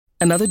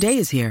Another day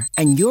is here,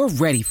 and you're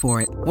ready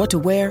for it. What to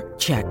wear?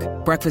 Check.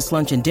 Breakfast,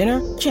 lunch, and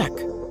dinner? Check.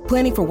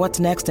 Planning for what's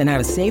next and how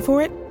to save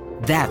for it?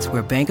 That's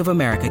where Bank of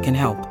America can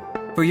help.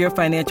 For your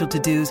financial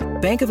to-dos,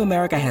 Bank of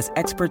America has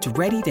experts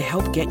ready to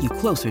help get you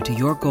closer to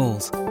your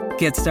goals.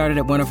 Get started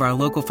at one of our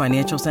local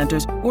financial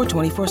centers or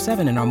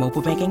 24/7 in our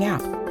mobile banking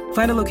app.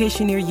 Find a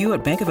location near you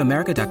at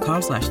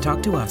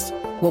bankofamerica.com/talktous.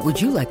 What would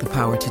you like the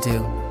power to do?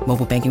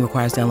 Mobile banking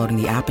requires downloading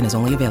the app and is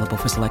only available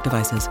for select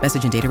devices.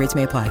 Message and data rates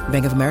may apply.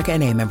 Bank of America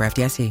N.A., member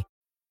FDIC.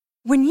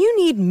 When you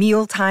need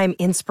mealtime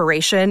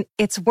inspiration,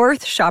 it's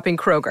worth shopping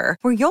Kroger,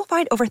 where you'll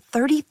find over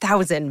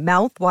 30,000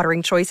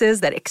 mouth-watering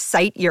choices that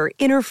excite your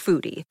inner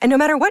foodie. And no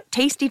matter what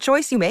tasty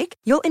choice you make,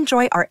 you'll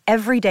enjoy our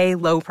everyday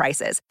low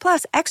prices,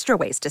 plus extra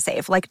ways to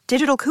save, like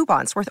digital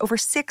coupons worth over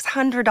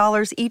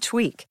 $600 each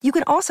week. You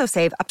can also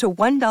save up to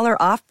 $1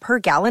 off per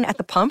gallon at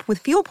the pump with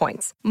fuel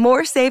points.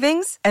 More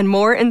savings and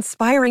more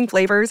inspiring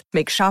flavors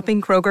make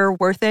shopping Kroger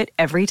worth it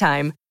every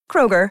time.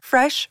 Kroger,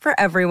 fresh for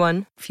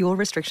everyone. Fuel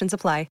restrictions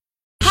apply.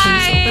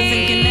 Hi.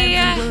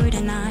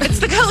 It's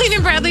the Colleen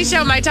and Bradley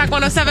Show, My Talk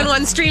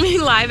 1071,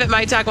 streaming live at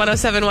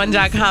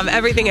MyTalk1071.com.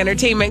 Everything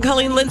Entertainment.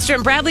 Colleen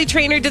Lindstrom, Bradley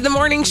Traynor did the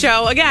morning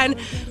show. Again,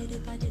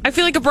 I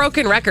feel like a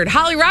broken record.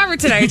 Holly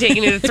Roberts and I are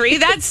taking it to 3.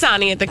 That's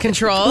Sonny at the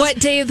controls. What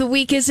day of the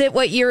week is it?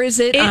 What year is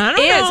it? I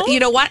don't know.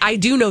 You know what? I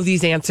do know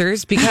these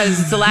answers because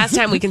it's the last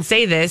time we can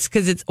say this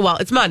because it's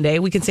Monday.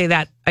 We can say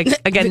that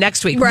again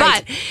next week.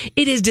 Right. But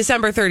it is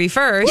December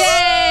 31st.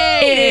 Yay!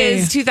 It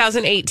is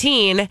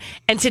 2018.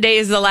 And today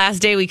is the last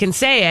day we can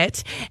say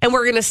it. And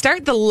we're going to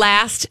start the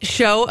last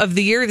show of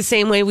the year the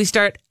same way we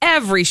start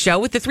every show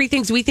with the 3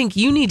 things we think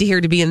you need to hear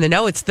to be in the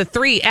know. It's the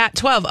 3 at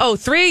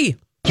 12:03.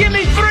 Give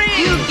me 3!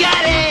 You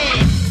got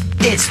it!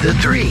 It's the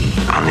 3.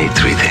 I'll need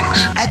 3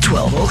 things. At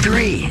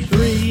 12:03.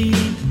 3,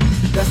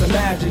 that's a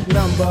magic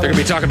number. They're going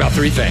to be talking about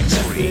 3 things.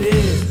 Yes, it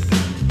is.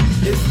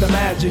 It's the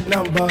magic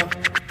number.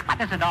 What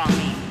does it all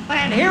mean?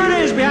 And here it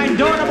is behind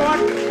door number 1.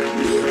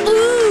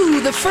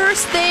 Ooh, the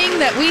first thing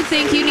that we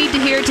think you need to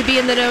hear to be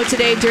in the know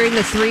today during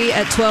the 3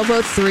 at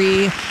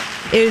 12:03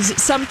 is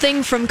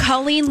something from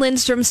Colleen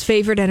Lindstrom's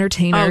favorite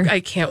entertainer. Oh, I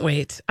can't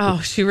wait.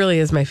 Oh, she really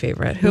is my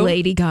favorite. Who?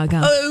 Lady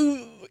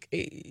Gaga.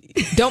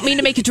 Don't mean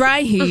to make you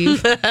dry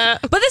heave.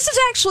 But this is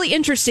actually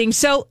interesting.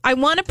 So I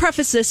want to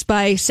preface this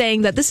by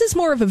saying that this is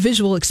more of a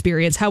visual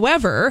experience.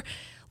 However,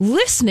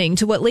 listening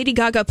to what Lady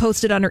Gaga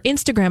posted on her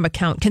Instagram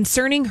account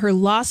concerning her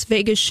Las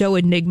Vegas show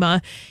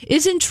Enigma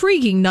is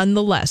intriguing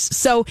nonetheless.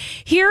 So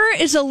here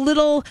is a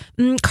little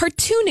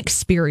cartoon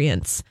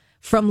experience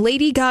from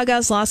Lady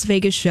Gaga's Las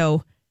Vegas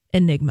show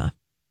Enigma.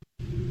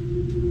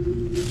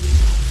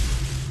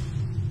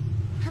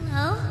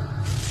 Hello?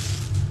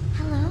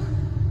 Hello?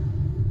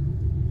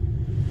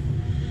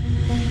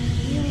 The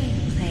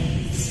healing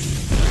place.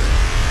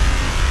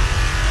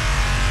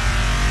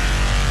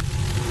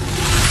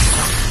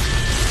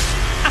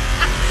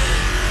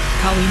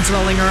 Colleen's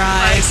rolling her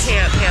eyes. I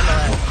can't handle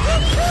it.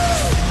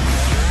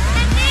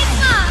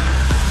 Enigma!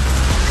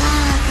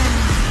 Gaga.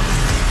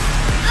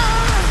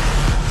 Oh,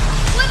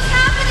 what's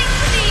happening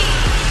to me?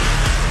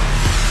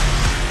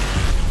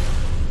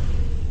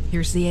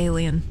 Here's the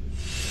alien.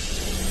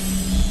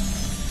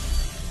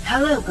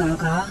 Hello,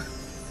 Gaga.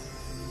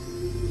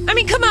 I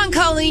mean, come on,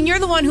 Colleen. You're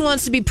the one who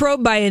wants to be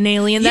probed by an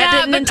alien. That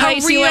didn't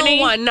entice a real you any?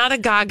 one, not a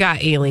Gaga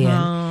alien.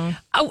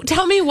 Oh,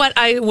 tell me what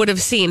I would have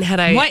seen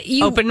had I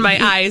opened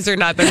my eyes or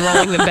not been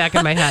rolling them back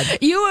in my head.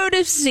 You would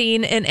have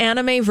seen an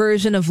anime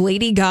version of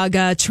Lady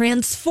Gaga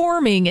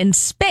transforming in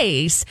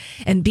space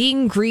and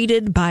being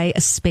greeted by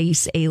a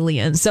space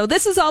alien. So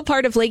this is all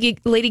part of Lady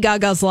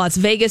Gaga's Las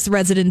Vegas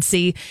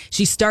residency.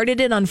 She started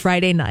it on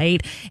Friday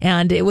night,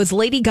 and it was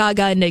Lady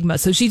Gaga Enigma.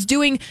 So she's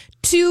doing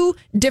 2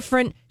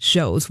 different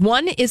shows.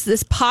 One is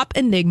this pop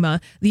Enigma.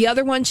 The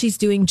other one, she's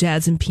doing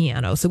jazz and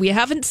piano. So we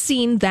haven't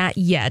seen that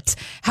yet.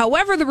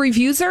 However, the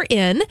reviews are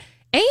in,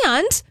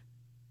 and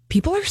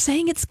people are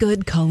saying it's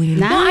good, Colleen.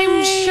 Nice. Well,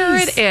 I'm sure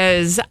it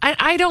is.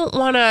 I don't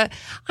want to.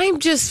 I'm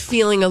just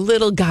feeling a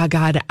little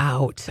Gaga'd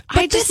out.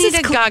 I just need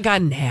a Gaga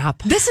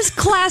nap. This is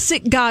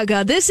classic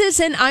Gaga. This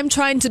isn't I'm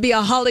trying to be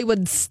a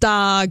Hollywood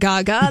star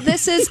Gaga.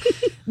 This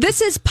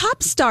is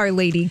pop star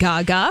Lady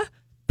Gaga.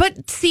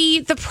 But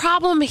see, the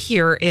problem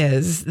here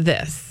is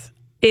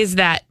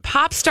that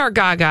pop star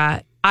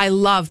Gaga, I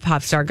love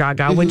pop star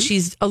Gaga when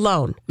she's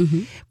alone.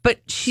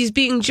 But she's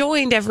being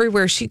joined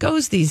everywhere she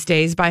goes these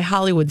days by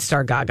Hollywood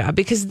star Gaga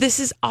because this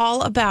is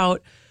all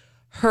about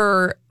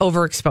her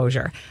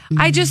overexposure.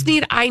 I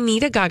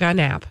need a Gaga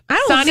nap.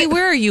 Sonny,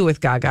 where are you with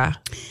Gaga?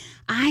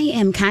 I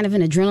am kind of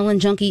an adrenaline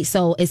junkie,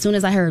 so as soon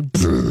as I heard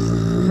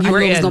I knew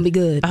it was going to be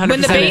good.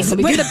 When the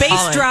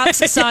bass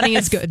drops, Sonny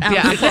is good.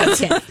 Yeah,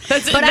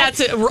 that's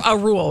a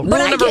rule.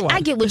 But number 1.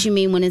 I get what you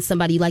mean when it's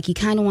somebody like you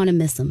kind of want to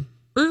miss them.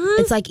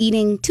 It's like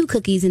eating 2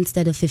 cookies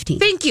instead of 15.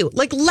 Thank you.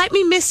 Like, let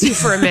me miss you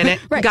for a minute,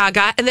 Right.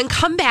 Gaga, and then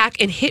come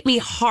back and hit me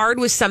hard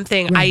with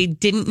something I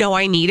didn't know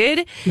I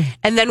needed,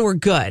 and then we're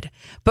good.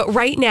 But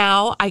right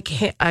now, I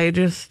can't. I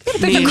just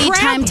need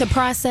time to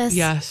process.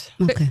 Yes.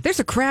 Okay. There's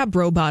a crab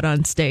robot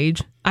on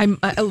stage. I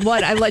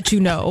let you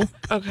know.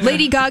 Okay.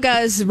 Lady Gaga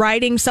is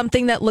riding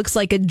something that looks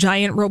like a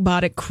giant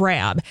robotic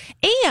crab.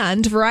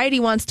 And Variety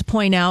wants to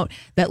point out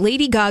that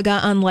Lady Gaga,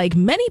 unlike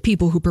many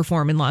people who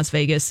perform in Las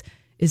Vegas,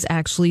 is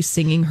actually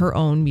singing her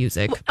own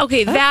music.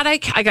 Okay, that I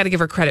got to give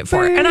her credit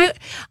for. Burn. And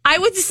I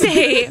would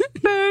say,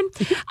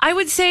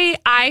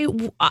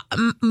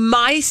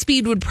 my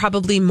speed would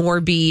probably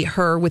more be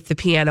her with the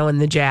piano and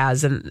the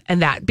jazz and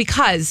that,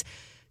 because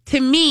to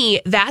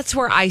me, that's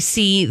where I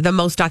see the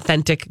most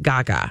authentic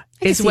Gaga,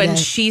 is when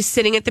she's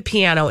sitting at the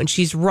piano and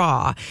she's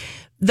raw.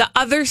 The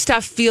other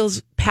stuff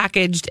feels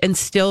packaged and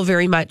still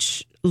very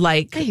much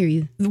like, I hear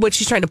you, what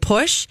she's trying to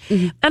push.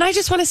 Mm-hmm. And I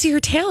just want to see her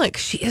talent.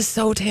 She is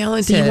so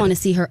talented. So you want to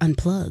see her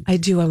unplugged? I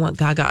do. I want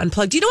Gaga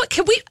unplugged. You know what?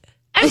 Can we...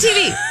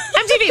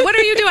 MTV, what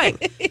are you doing?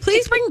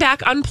 Please bring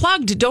back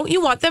Unplugged. Don't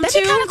you want them to?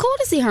 That'd be kind of cool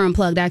to see her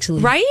unplugged,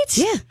 actually. Right?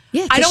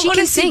 Yeah. I don't want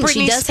to see sing.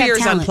 Britney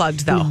Spears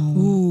unplugged, though.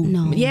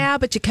 No. Yeah,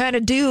 but you kind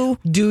of do.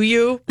 Do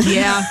you?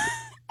 Yeah.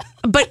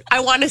 But I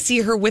want to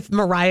see her with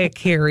Mariah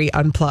Carey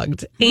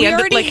unplugged.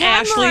 And like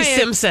Ashley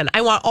Simpson.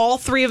 I want all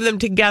three of them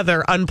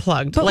together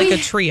unplugged, but like a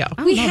trio.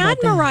 We had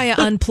Mariah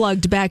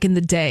unplugged back in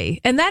the day.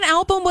 And that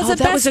album was a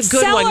that was a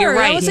good bestseller. one. You're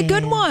right. That was a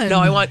good one. No,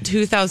 I want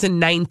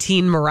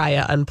 2019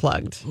 Mariah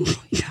unplugged.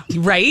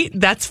 Right?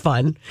 That's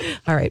fun.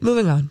 All right,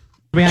 moving on.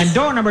 Behind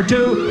door number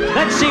 2,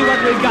 let's see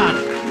what we've got.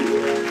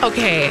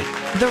 Okay,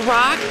 The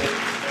Rock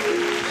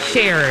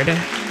shared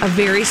a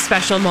very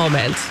special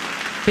moment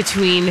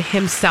between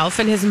himself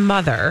and his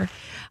mother.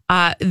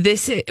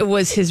 This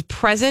was his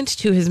present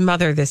to his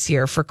mother this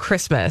year for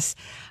Christmas.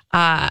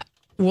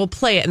 We'll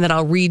play it and then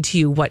I'll read to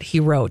you what he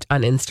wrote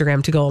on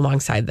Instagram to go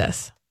alongside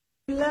this.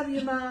 We love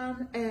you,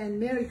 Mom, and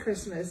Merry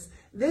Christmas.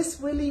 This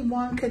Willy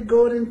Wonka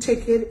golden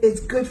ticket is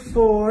good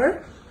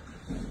for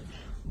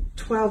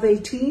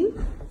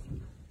 12/18.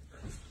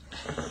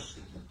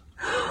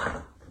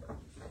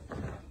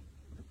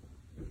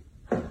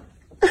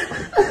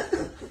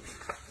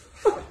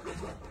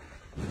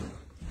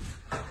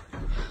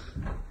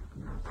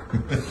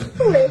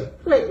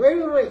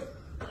 Wait.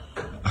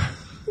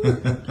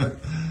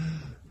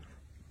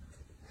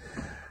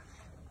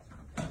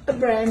 A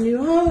brand new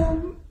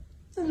home.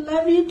 I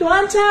love you,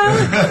 Dwanta.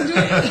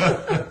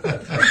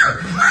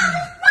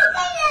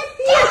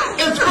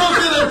 It's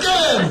broken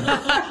again.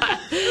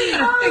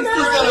 We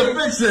gotta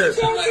fix it.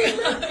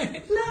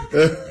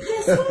 Look,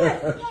 guess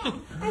what?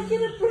 I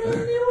get a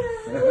brand new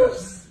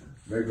house.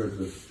 Merry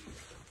Christmas.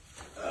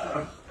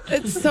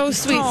 It's so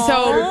sweet.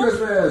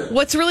 So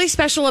what's really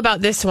special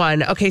about this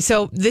one? Okay,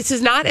 so this is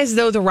not as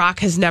though The Rock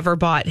has never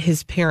bought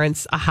his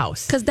parents a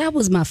house. Because that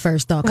was my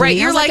first thought. Right,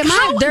 you're like,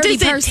 how does it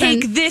person?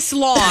 take this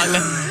long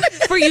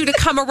for you to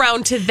come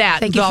around to that?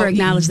 Thank you for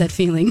acknowledging that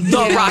feeling.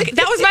 The Rock.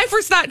 That was my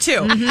first thought,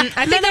 too. Mm-hmm.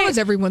 I think that was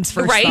everyone's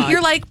first thought.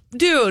 You're like,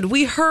 dude,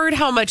 we heard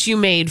how much you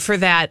made for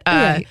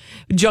that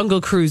Jungle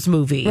Cruise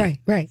movie.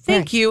 Right.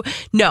 Thank you.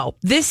 No,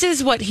 this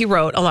is what he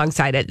wrote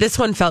alongside it. This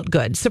one felt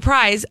good.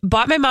 Surprise,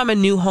 bought my mom a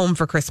new home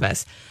for Christmas.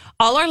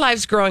 All our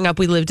lives growing up,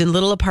 we lived in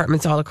little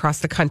apartments all across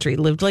the country,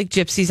 lived like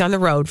gypsies on the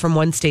road from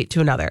one state to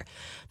another.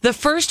 The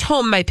first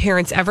home my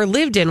parents ever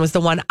lived in was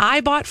the one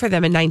I bought for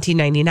them in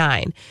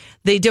 1999.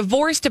 They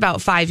divorced about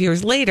 5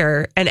 years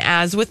later, and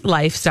as with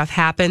life, stuff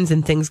happens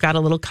and things got a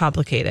little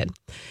complicated.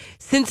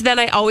 Since then,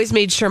 I always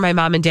made sure my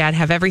mom and dad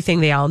have everything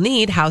they all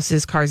need,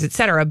 houses, cars,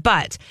 etc.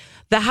 But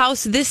the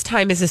house this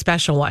time is a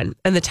special one,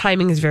 and the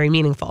timing is very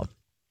meaningful.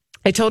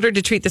 I told her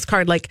to treat this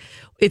card like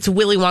it's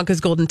Willy Wonka's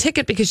golden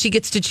ticket because she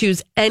gets to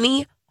choose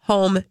any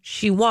home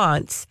she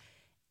wants,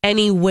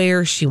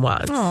 anywhere she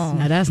wants. Oh,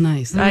 now that's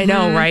nice. I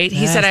know, right?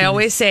 He said, I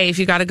always say, if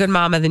you got a good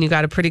mama, then you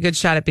got a pretty good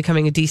shot at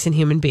becoming a decent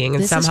human being.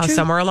 And somehow,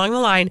 somewhere along the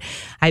line,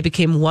 I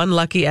became one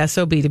lucky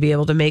SOB to be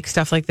able to make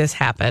stuff like this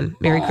happen.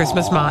 Merry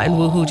Christmas, Ma, and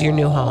woohoo to your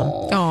new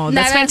home. Oh,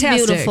 that's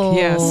fantastic. Beautiful.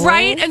 Yes.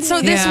 Right? And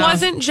so this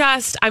wasn't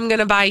just, I'm going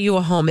to buy you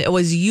a home. It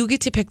was, you get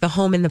to pick the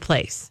home and the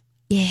place.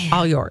 Yeah.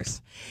 All yours.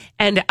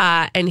 And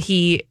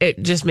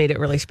it just made it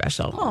really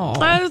special. Aww.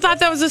 I thought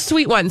that was a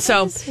sweet one.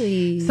 So,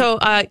 sweet.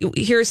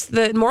 Here's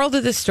the moral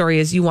to this story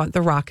is you want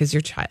The Rock as your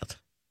child.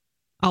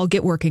 I'll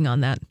get working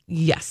on that.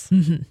 Yes.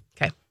 Mm-hmm.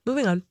 Okay.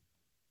 Moving on.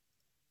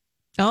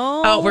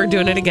 Oh, we're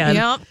doing it again.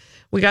 Yep.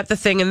 We got the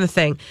thing and the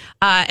thing.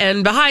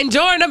 And behind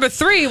door number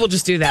 3, we'll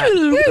just do that.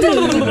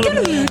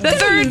 The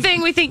third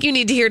thing we think you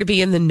need to hear to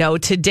be in the know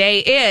today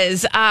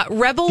is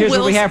Rebel Wilson. Here's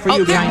what we have for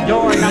you behind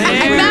door number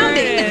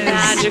 3.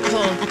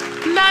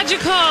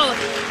 Magical.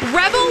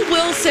 Rebel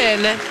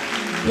Wilson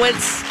went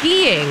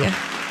skiing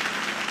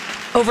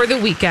over the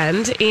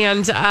weekend,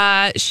 and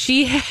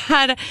she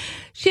had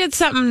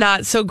something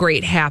not so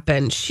great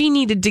happen. She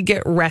needed to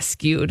get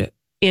rescued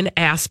in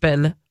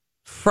Aspen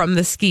from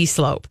the ski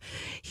slope.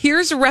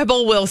 Here's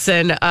Rebel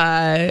Wilson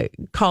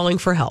calling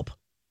for help.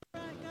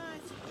 Right,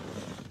 guys,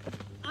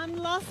 I'm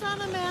lost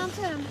on a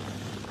mountain,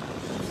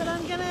 but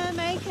I'm gonna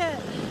make it.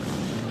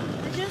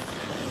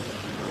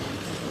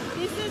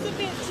 This is a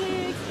bit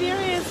too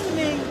experienced for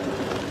me,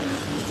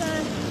 so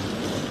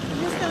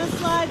I'm just gonna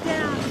slide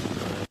down.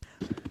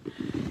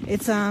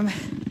 It's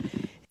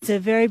a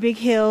very big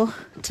hill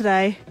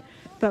today,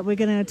 but we're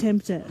going to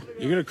attempt it.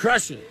 You're going to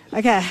crush it.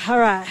 Okay, all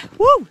right.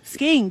 Woo!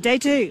 Skiing, day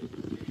 2.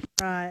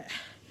 Right.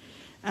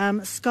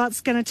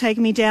 Scott's going to take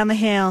me down the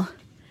hill,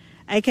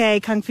 a.k.a.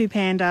 Kung Fu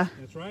Panda.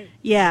 That's right.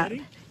 Yeah.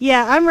 Ready?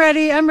 Yeah, I'm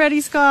ready. I'm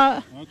ready,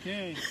 Scott.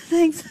 Okay.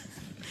 Thanks.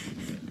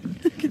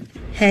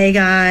 Hey,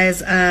 guys.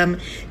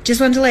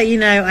 Just wanted to let you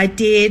know I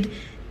did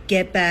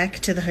get back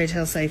to the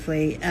hotel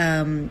safely.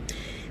 And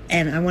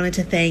I wanted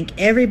to thank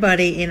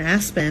everybody in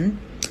Aspen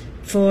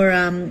for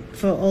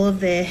all of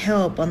their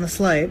help on the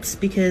slopes,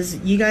 because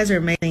you guys are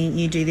amazing.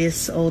 You do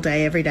this all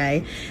day, every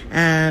day,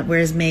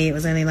 whereas me, it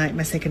was only like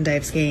my second day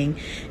of skiing,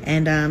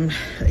 and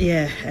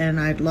and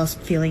I'd lost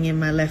feeling in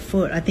my left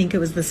foot. I think it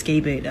was the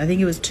ski boot. I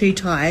think it was too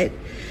tight.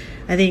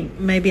 I think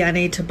maybe I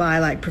need to buy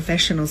like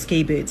professional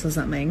ski boots or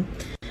something.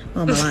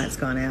 Well, my light's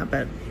gone out,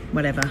 but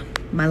whatever.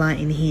 My light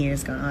in here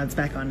is gone. Oh, it's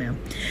back on now.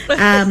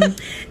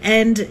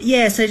 And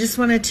yeah, so just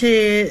wanted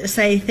to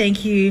say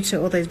thank you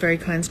to all those very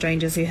kind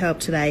strangers who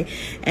helped today.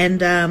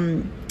 And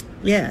I'm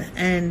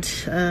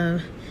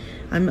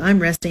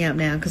resting up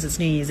now because it's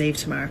New Year's Eve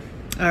tomorrow.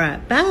 All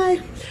right, bye.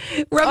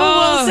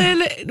 Rebel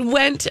Wilson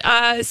went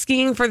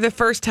skiing for the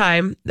first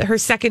time, her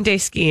second day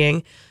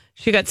skiing.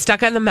 She got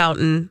stuck on the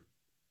mountain.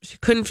 She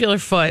couldn't feel her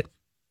foot.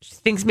 She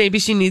thinks maybe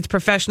she needs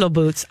professional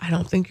boots. I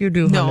don't think you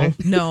do, honey.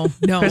 No.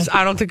 Because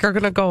I don't think you're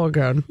going to go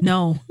again.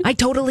 No. I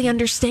totally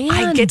understand.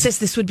 I get this.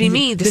 This would be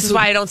me. This is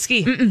why I don't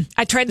ski.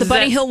 I tried the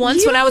bunny hill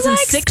once when I was in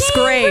 6th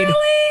grade.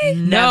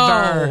 Really?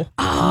 Never.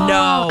 Oh,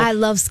 No. I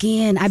love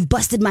skiing. I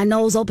busted my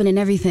nose open and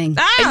everything.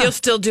 And you'll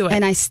still do it.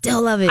 And I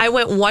still love it. I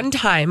went one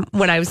time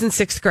when I was in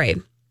 6th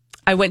grade.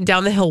 I went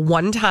down the hill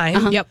one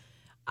time. Yep.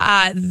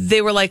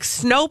 They were like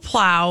snow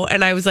plow,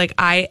 and I was like,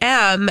 I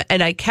am,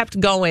 and I kept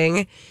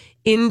going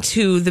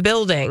into the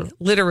building,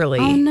 literally.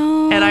 Oh,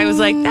 no. And I was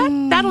like,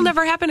 that'll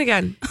never happen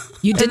again.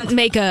 You didn't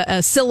make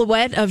a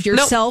silhouette of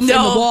yourself in the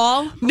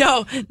wall?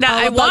 No. Now,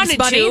 I wanted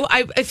Bunny? to.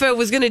 If I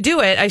was going to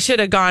do it, I should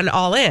have gone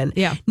all in.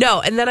 Yeah. No,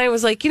 and then I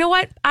was like, you know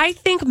what? I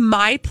think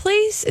my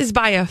place is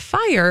by a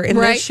fire in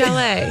the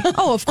chalet.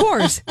 Oh, of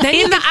course. Then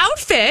in the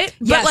outfit,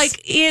 Yes. but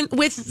like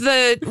with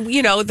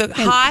the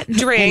hot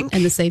drink.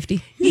 and the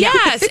safety.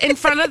 Yes, in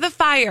front of the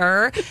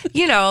fire,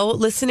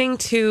 listening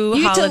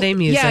to holiday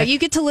music. Yeah, you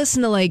get to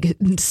listen to like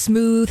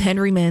smooth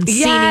Henry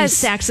Mancini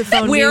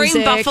saxophone wearing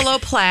music. buffalo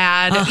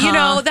plaid.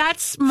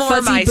 That's more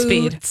Fuzzy my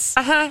boots. speed.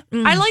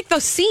 I like the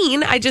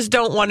scene. I just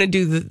don't want to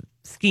do the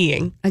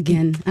skiing.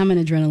 Again, I'm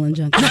an adrenaline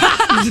junkie.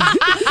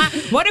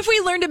 What if we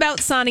learned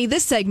about Sonny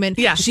this segment?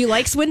 Yeah. She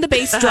likes when the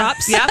bass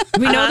drops. Yep.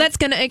 We know that's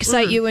going to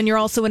excite you, and you're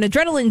also an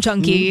adrenaline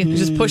junkie.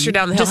 Just push her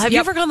down the hill. Have you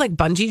ever gone like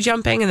bungee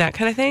jumping and that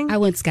kind of thing? I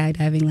went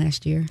skydiving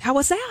last year. How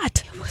was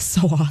that? It was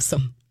so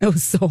awesome. It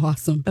was so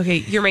awesome. Okay,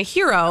 you're my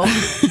hero.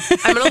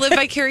 I'm going to live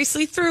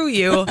vicariously through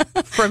you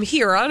from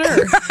here on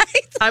earth.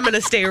 Right. I'm going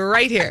to stay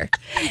right here.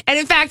 And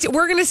in fact,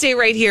 we're going to stay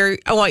right here.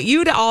 I want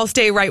you to all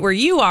stay right where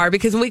you are,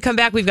 because when we come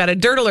back, we've got a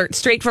Dirt Alert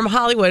straight from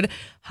Hollywood.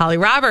 Holly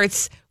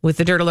Roberts with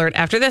the Dirt Alert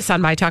after this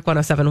on My Talk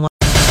 107.1.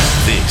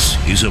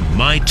 This is a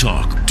My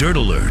Talk Dirt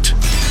Alert.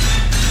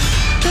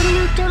 Dirt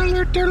Alert, Dirt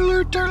Alert, Dirt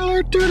Alert, Dirt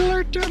Alert, Dirt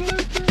Alert, Dirt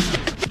Alert.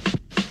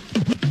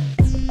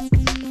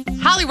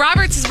 Holly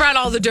Roberts has brought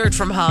all the dirt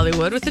from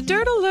Hollywood with the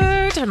Dirt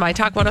Alert on My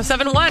Talk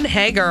 107.1.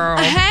 Hey, girl.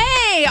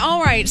 Hey,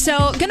 all right. So,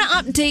 going to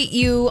update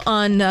you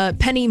on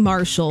Penny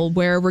Marshall,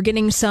 where we're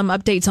getting some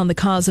updates on the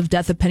cause of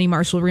death of Penny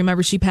Marshall.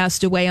 Remember, she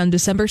passed away on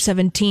December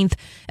 17th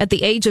at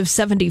the age of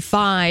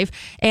 75.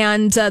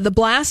 And the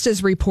Blast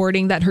is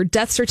reporting that her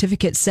death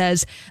certificate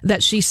says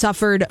that she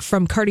suffered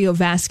from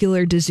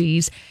cardiovascular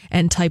disease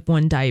and type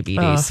 1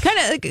 diabetes.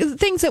 Kind of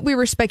things that we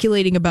were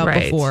speculating about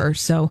before.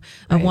 So,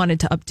 I wanted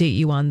to update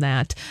you on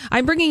that.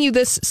 I'm bringing you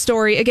this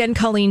story again,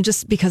 Colleen,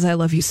 just because I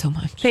love you so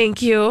much.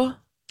 Thank you.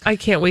 I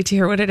can't wait to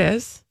hear what it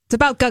is. It's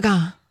about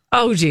Gaga.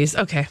 Oh, geez.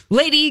 Okay.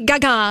 Lady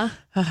Gaga.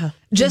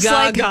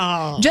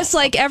 Just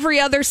like every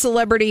other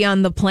celebrity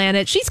on the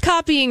planet, she's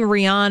copying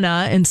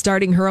Rihanna and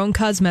starting her own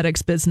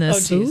cosmetics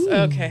business. Oh, geez.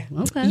 Okay.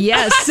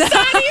 Yes.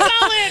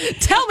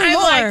 Tell me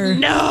more. Like,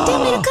 no.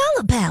 Tell me the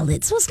color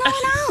palettes. What's going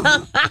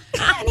on?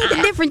 I need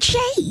a different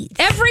shade.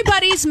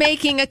 Everybody's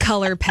making a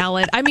color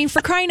palette. I mean,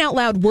 for crying out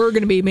loud, we're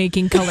going to be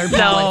making color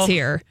palettes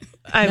here.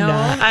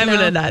 I'm going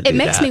to not do It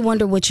makes that. me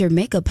wonder what your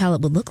makeup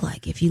palette would look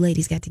like if you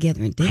ladies got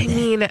together and did that. I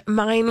mean,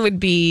 mine would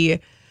be,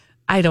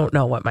 I don't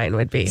know what mine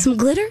would be. Some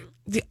glitter?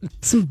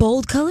 Some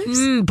bold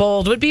colors?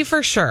 Bold would be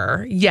for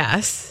sure.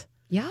 Yes.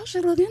 Y'all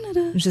should look into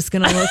that. It's just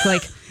going to look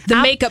like the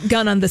makeup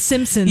gun on The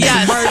Simpsons.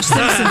 Yes. Marge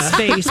Simpson's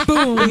face.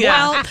 Boom.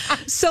 Yeah. Well,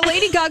 so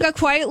Lady Gaga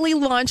quietly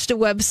launched a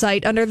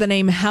website under the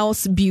name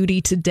House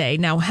Beauty Today.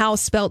 Now,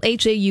 House spelled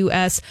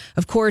H-A-U-S.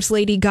 Of course,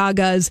 Lady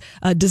Gaga's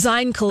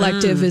design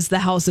collective is the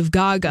House of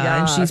Gaga,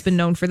 and she's been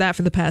known for that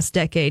for the past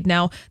decade.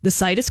 Now, the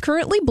site is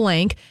currently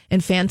blank,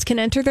 and fans can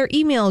enter their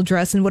email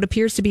address in what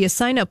appears to be a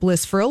sign-up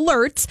list for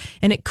alerts,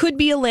 and it could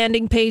be a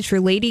landing page for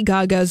Lady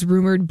Gaga's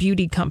rumored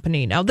beauty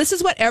company. Now, this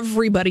is what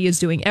everybody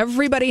is doing.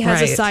 Everybody has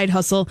a side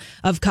hustle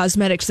of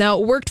cosmetics. Now,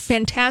 it worked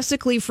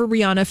fantastically for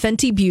Rihanna.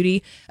 Fenty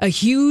Beauty, a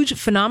huge,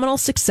 phenomenal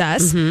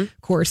success.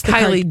 Of course,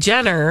 Kylie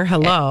Jenner,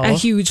 hello. A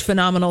huge,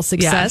 phenomenal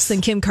success. Yes.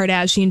 And Kim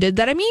Kardashian did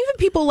that. I mean, even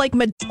people like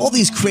All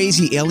these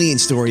crazy alien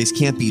stories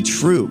can't be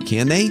true,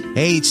 can they?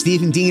 Hey, it's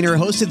Stephen Diener,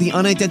 host of the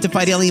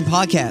Unidentified Alien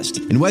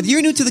Podcast. And whether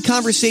you're new to the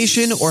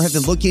conversation or have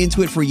been looking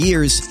into it for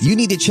years, you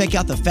need to check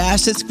out the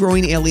fastest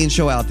growing alien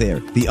show out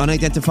there, the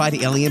Unidentified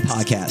Alien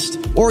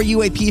Podcast, or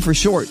UAP for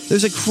short.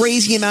 There's a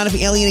crazy amount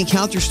of alien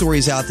encounter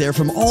stories out there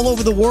from all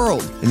over the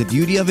world. And the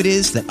beauty of it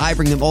is that I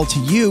bring them all to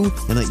you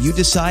and let you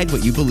decide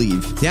what you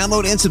believe.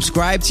 Download and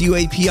subscribe to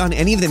UAP on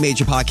any of the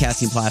major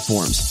podcasting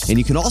platforms. And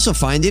you can also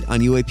find it on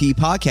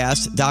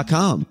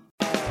UAPpodcast.com.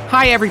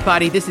 Hi,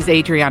 everybody. This is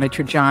Adriana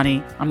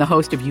Trajani. I'm the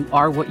host of You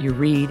Are What You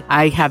Read.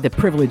 I have the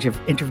privilege of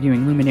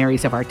interviewing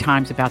luminaries of our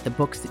times about the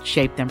books that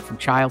shaped them from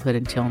childhood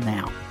until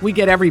now. We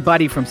get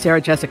everybody from Sarah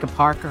Jessica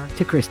Parker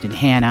to Kristen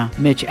Hanna,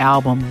 Mitch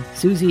Albom,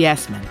 Susie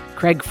Essman,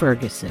 Craig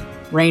Ferguson,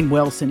 Rainn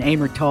Wilson,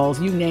 Amor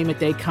Tolls, you name it,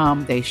 they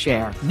come, they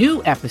share.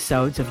 New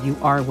episodes of You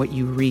Are What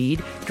You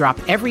Read drop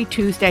every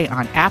Tuesday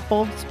on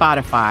Apple,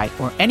 Spotify,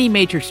 or any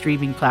major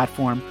streaming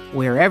platform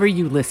wherever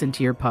you listen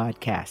to your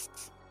podcasts.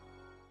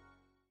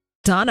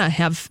 Madonna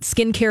have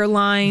skincare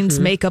lines,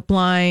 makeup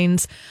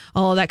lines,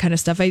 all of that kind of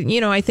stuff.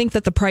 I think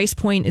that the price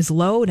point is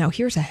low. Now,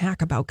 here's a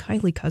hack about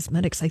Kylie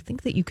Cosmetics. I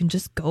think that you can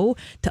just go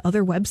to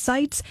other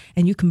websites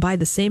and you can buy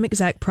the same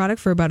exact product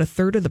for about a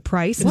third of the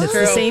price. And it's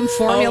the same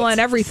formula and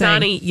everything.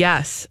 Sonny,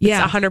 yes.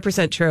 Yeah. It's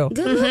 100% true.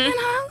 Good looking,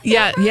 huh?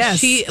 Yeah. Yes.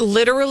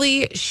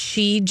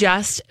 She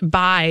just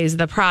buys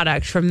the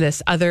product from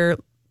this other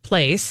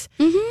place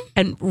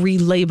and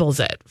relabels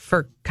it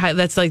for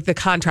that's like the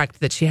contract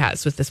that she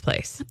has with this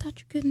place. I thought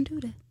you couldn't do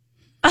that.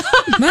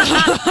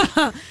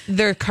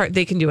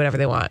 They can do whatever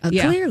they want.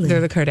 Clearly.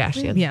 They're the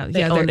Kardashians. Yeah,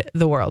 they own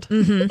the world.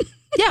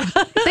 Yeah,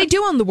 they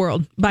do own the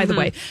world, by the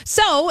way.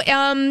 So,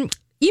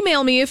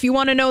 email me if you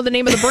want to know the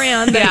name of the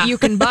brand that you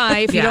can buy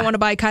if you don't want to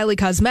buy Kylie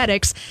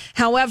Cosmetics.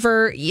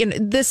 However,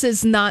 this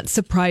is not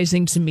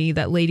surprising to me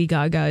that Lady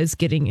Gaga is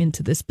getting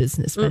into this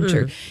business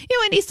venture.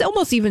 And it's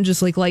almost even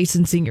just like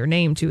licensing your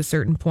name to a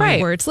certain point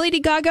where it's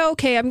Lady Gaga.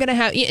 Okay, I'm going to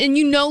have,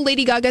 and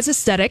Lady Gaga's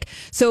aesthetic.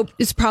 So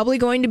it's probably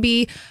going to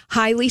be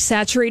highly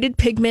saturated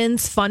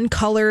pigments, fun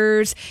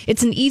colors.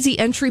 It's an easy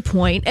entry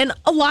point. And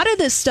a lot of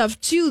this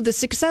stuff too, the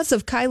success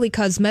of Kylie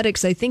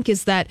Cosmetics, I think,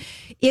 is that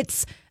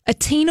it's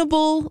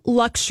attainable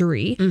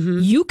luxury.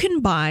 You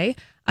can buy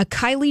a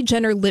Kylie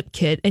Jenner lip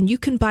kit and you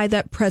can buy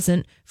that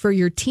present for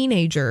your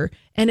teenager,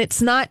 and it's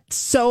not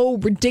so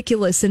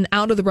ridiculous and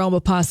out of the realm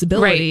of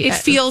possibility. Right. It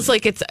feels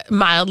like it's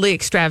mildly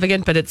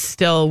extravagant, but it's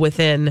still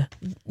within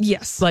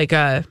like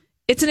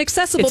it's an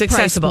accessible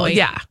price point.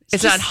 Yeah.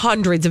 It's not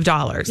hundreds of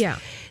dollars. Yeah.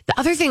 The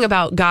other thing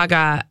about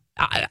Gaga,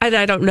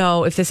 I don't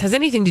know if this has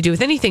anything to do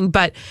with anything,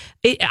 but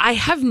I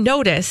have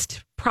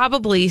noticed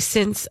probably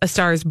since A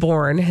Star Is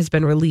Born has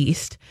been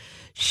released,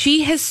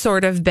 she has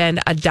sort of been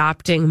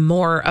adopting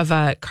more of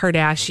a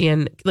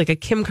Kardashian, like a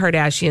Kim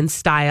Kardashian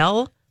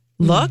style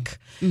look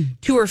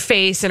to her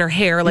face and her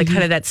hair, like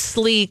kind of that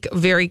sleek,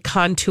 very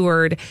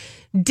contoured,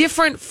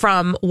 different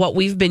from what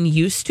we've been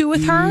used to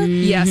with her.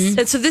 Yes.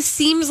 And so this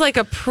seems like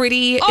a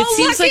pretty, it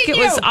seems like it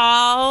was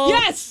all.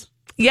 Yes.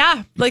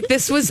 Yeah. Like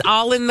this was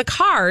all in the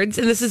cards,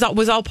 and this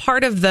was all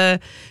part of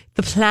the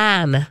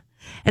plan.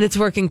 And it's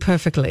working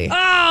perfectly.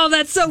 Oh,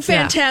 that's so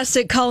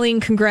fantastic. Colleen,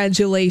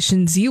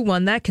 congratulations. You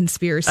won that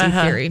conspiracy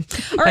theory.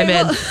 All right,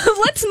 well,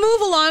 let's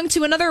move along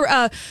to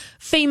another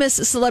famous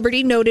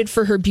celebrity noted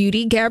for her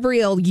beauty,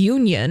 Gabrielle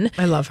Union.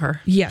 I love her.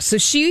 Yeah, so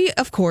she,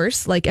 of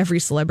course, like every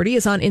celebrity,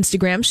 is on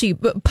Instagram. She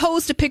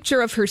posed a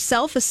picture of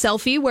herself, a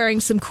selfie, wearing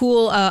some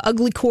cool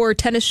ugly core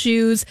tennis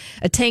shoes,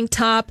 a tank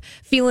top,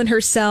 feeling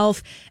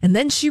herself. And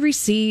then she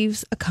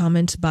receives a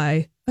comment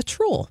by a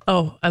troll.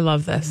 Oh, I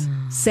love this.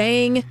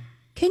 Saying,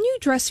 can you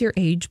dress your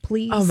age,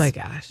 please? Oh, my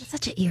gosh. That's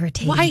such an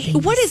irritating Why?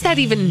 thing What to does that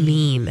say. even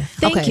mean?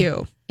 Thank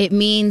you. It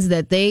means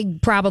that they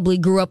probably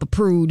grew up a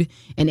prude,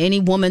 and any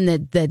woman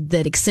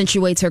that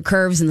accentuates her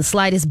curves in the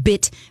slightest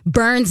bit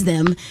burns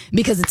them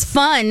because it's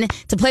fun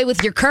to play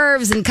with your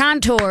curves and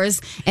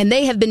contours, and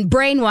they have been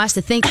brainwashed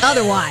to think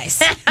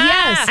otherwise.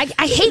 Yes.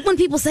 I hate when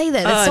people say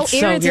that. It's so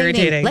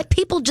irritating. Let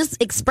people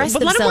just express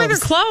themselves. Let them wear their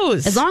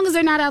clothes. As long as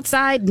they're not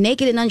outside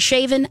naked and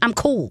unshaven, I'm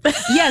cool.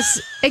 Yes,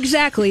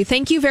 exactly.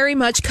 Thank you very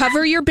much.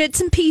 Cover your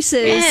bits and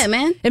pieces. Yeah,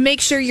 man. And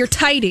make sure you're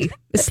tidy,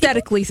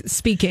 aesthetically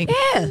speaking.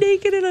 Yeah.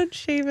 Naked and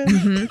unshaven.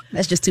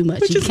 That's just too much.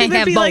 Which You is can't going to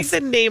have be both. like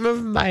the name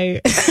of my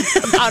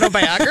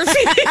autobiography.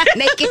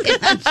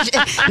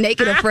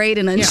 Naked, afraid,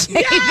 and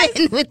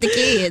unshaven with the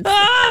kids.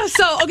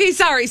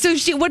 Sorry.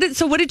 So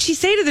what did she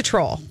say to the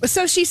troll?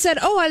 So she said,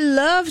 "Oh, I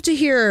love to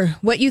hear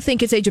what you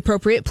think is age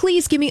appropriate.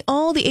 Please give me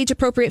all the age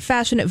appropriate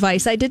fashion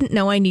advice I didn't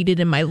know I needed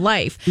in my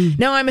life."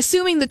 Now, I'm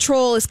assuming the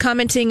troll is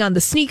commenting on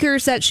the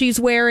sneakers that she's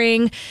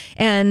wearing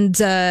and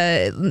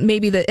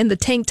maybe in the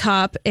tank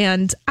top. And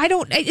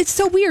And it's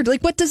so weird.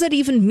 Like, what does that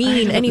even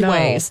mean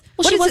anyways?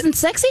 Well, she wasn't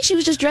sexy. She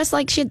was just dressed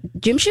like she had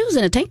gym shoes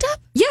and a tank top.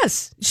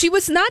 Yes. She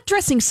was not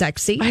dressing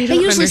sexy. I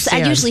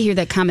usually hear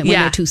that comment when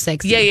they're too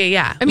sexy.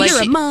 Yeah. I mean,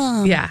 you're a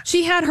mom. Yeah.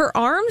 She had her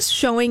arms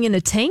showing in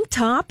a tank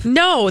top.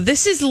 No,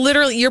 this is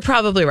literally, you're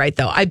probably right,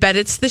 though. I bet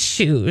it's the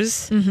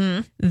shoes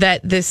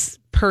that this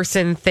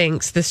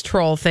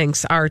troll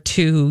thinks are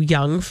too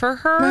young for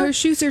her. Her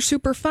shoes are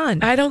super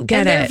fun. I don't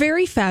get and it. They're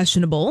very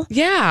fashionable.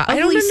 Yeah, I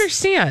don't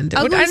understand.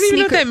 I don't even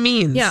know what that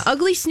means. Yeah,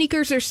 ugly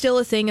sneakers are still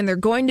a thing, and they're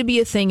going to be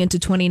a thing into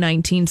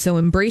 2019. So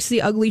embrace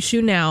the ugly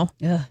shoe now.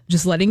 Yeah.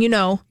 Just letting you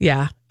know.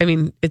 Yeah, I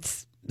mean,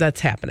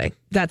 that's happening.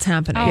 That's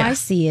happening. Oh, yeah. I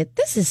see it.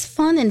 This is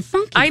fun and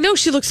funky. I know,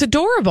 she looks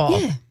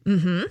adorable. Yeah.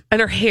 Mm-hmm.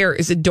 And her hair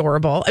is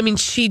adorable. I mean,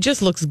 she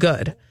just looks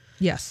good.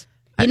 Yes.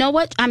 You know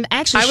what? I'm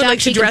actually. I would like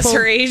to dress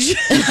her age.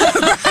 Right.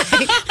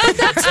 But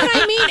that's what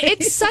I mean.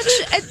 It's such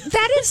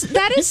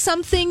that is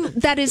something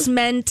that is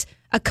meant,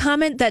 a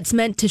comment that's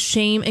meant to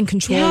shame and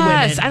control women.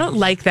 Yes, I don't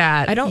like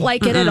that. I don't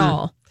like it at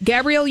all.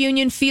 Gabrielle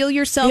Union, feel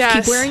yourself.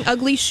 Yes. Keep wearing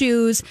ugly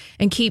shoes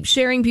and keep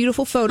sharing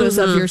beautiful photos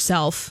of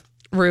yourself.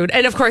 Rude.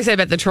 And of course, I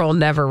bet the troll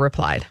never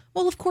replied.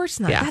 Well, of course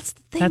not. Yeah. That's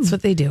the thing. That's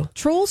what they do.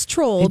 Trolls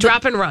troll. They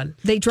drop and run.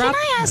 They drop.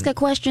 Can I ask a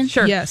question?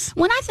 Sure. Yes.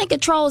 When I think of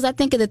trolls, I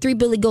think of the Three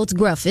Billy Goats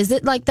gruff. Is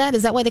it like that?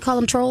 Is that why they call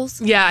them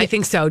trolls? Yeah, I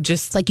think so.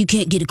 Just it's like you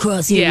can't get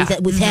across here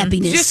with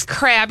happiness. Just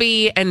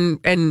crabby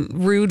and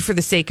rude for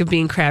the sake of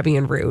being crabby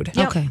and rude.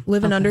 Yep. Okay.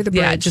 Living under the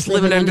bridge. Yeah, just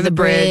living under the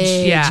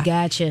bridge. Yeah.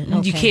 Gotcha.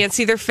 Okay. You can't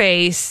see their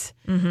face.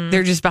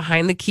 They're just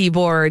behind the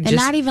keyboard. And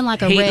just not even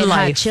like a red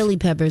hot chili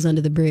peppers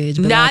under the bridge.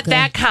 But not like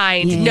that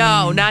kind. Yeah.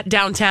 No, not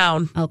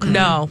downtown. Okay.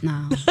 No.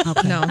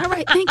 Okay. No. All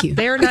right. Thank you.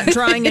 They're not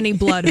drawing any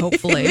blood,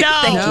 hopefully.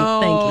 No.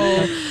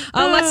 Thank you.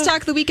 Let's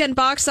talk the weekend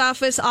box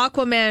office.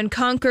 Aquaman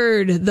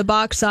conquered the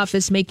box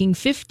office, making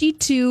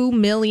 $52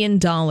 million.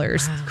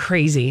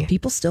 Crazy.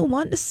 People still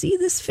want to see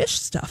this fish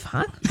stuff,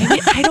 huh?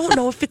 I don't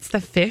know if it's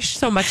the fish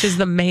so much as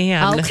the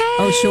man. Okay.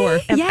 Oh, sure.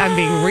 I'm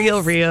being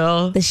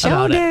real. The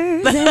shoulders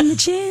and the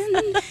chin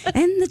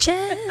and the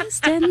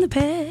chest and the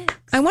pecs.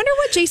 I wonder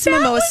what Jason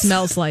Momoa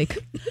smells like.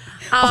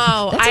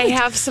 I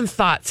have some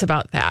thoughts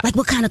about that. Like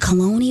what kind of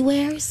cologne he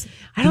wears?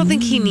 I don't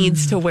think he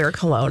needs to wear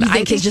cologne. I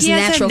think it's just he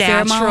has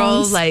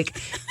natural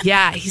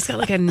pheromones? He's got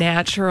like a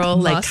natural,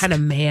 like kind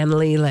of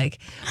manly,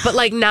 but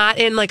like not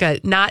in like a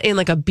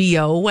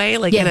BO way,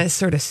 like in a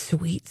sort of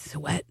sweet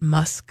sweat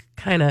musk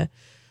kind of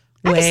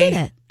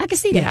way. I can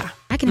see that. Yeah.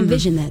 I can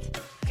envision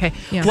that. Okay.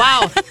 Yeah.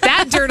 Wow.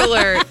 That dirt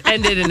alert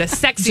ended in a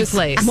sexy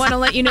place. Want to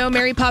let you know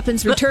Mary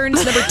Poppins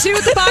returns number 2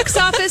 at the box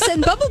office,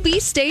 and Bumblebee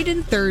stayed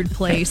in 3rd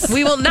place.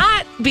 We will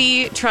not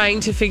be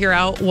trying to figure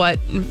out what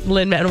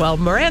Lin-Manuel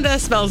Miranda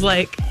smells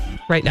like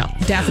right now.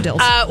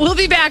 Daffodils. We'll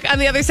be back on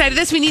the other side of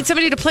this. We need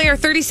somebody to play our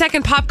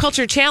 30-second pop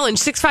culture challenge.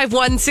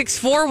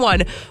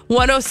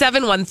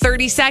 651-641-1071.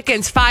 30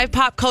 seconds, 5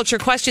 pop culture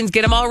questions.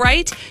 Get them all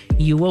right.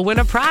 You will win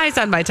a prize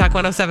on My Talk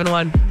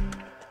 1071.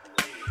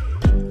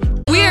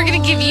 We are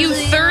going to give you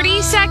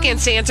 30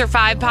 seconds to answer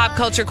 5 pop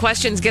culture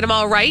questions. Get them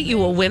all right. You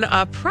will win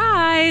a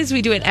prize.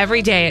 We do it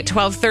every day at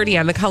 12:30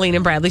 on the Colleen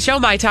and Bradley Show,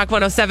 My Talk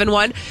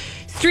 1071.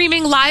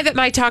 Streaming live at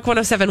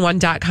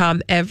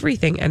MyTalk1071.com.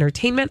 Everything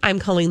Entertainment. I'm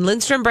Colleen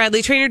Lindstrom.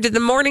 Bradley Traynor did the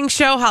morning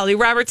show. Holly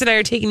Roberts and I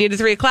are taking you to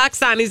 3 o'clock.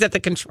 Sonny's at the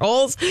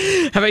controls.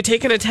 Have I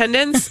taken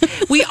attendance?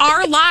 We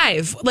are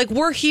live. Like,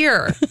 we're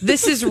here.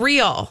 This is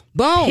real.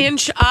 Boom.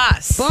 Pinch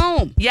us.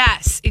 Boom.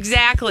 Yes,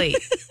 exactly.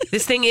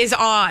 This thing is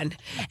on.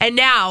 And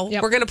now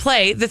we're going to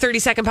play the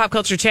 30-second pop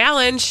culture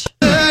challenge.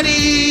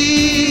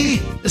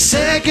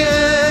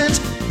 30-second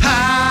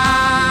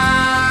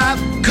pop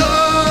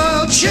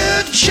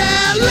culture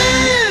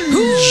challenge.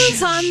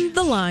 Who's on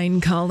the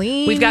line,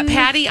 Colleen? We've got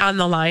Patty on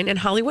the line. And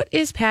Holly, what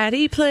is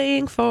Patty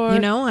playing for? You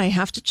know, I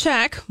have to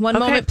check. One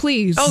moment,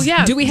 please. Oh,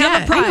 yeah. Do we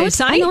have a prize?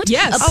 I know it.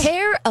 Yes.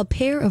 A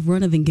pair of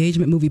Run of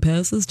Engagement movie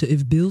passes to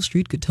If Beale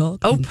Street Could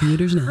Talk in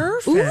theaters now.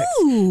 Perfect.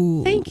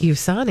 Ooh. Thank you,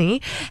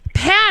 Sonny.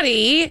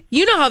 Patty,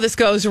 you know how this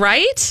goes,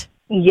 right?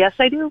 Yes,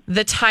 I do.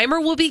 The timer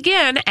will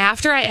begin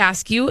after I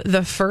ask you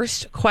the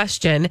first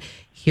question.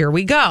 Here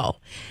we go.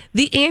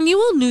 The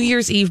annual New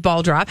Year's Eve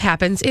ball drop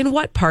happens in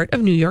what part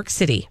of New York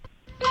City?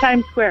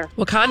 Times Square.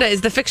 Wakanda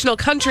is the fictional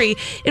country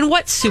in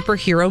what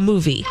superhero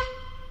movie?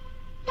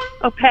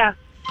 Oh, pass.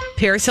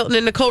 Paris Hilton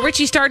and Nicole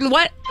Richie starred in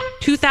what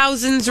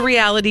 2000s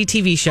reality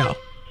TV show?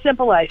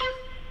 Simple Life.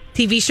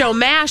 TV show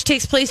MASH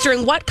takes place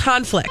during what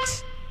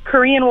conflict?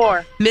 Korean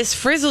War. Miss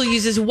Frizzle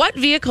uses what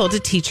vehicle to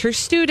teach her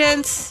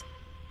students?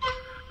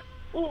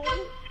 Oh,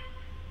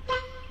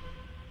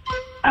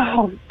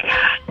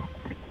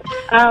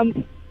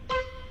 God.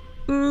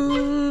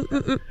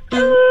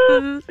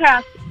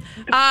 Pass.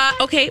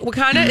 Okay,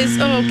 Wakanda is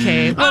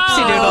okay.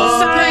 Whoopsie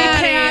doodles. Sorry,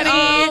 Patty.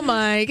 Oh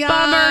my God.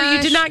 Bummer. So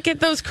you did not get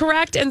those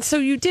correct, and so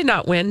you did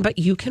not win, but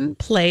you can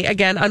play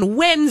again on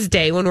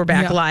Wednesday when we're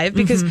back live,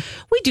 because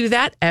we do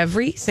that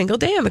every single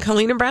day on the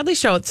Colleen and Bradley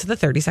Show. It's the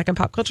 30-second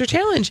pop culture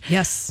challenge.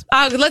 Yes.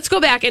 Let's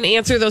go back and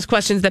answer those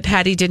questions that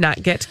Patty did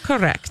not get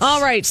correct.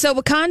 All right. So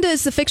Wakanda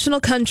is the fictional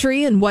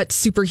country in what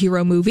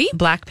superhero movie?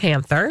 Black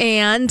Panther.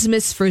 And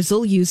Miss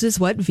Frizzle uses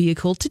what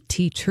vehicle to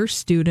teach her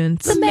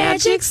students? The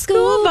Magic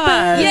School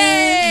Bus. Yay!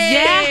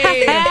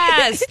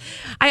 Yes.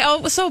 I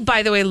also,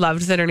 by the way,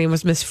 loved that her name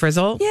was Miss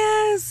Frizzle.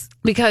 Yes.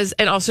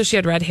 And also she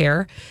had red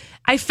hair.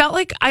 I felt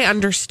like I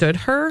understood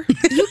her.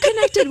 You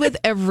connected with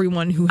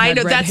everyone who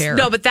had red hair.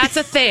 No, but that's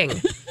a thing.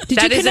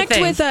 Did you connect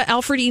with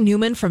Alfred E.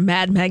 Newman from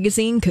Mad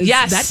Magazine? Because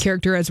that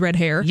character has red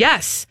hair.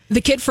 Yes.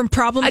 The kid from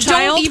Problem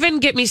Child? Don't even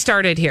get me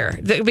started here,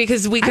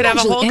 because we could have a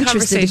whole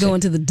conversation. To go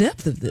into the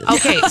depth of this.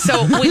 Okay,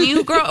 so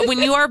when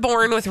you are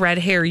born with red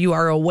hair, you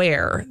are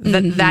aware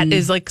that that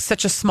is like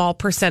such a small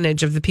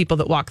percentage of the people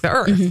that walk the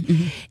earth.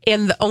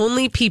 And the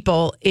only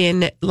people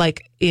in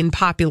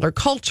popular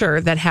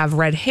culture that have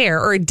red hair,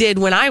 or did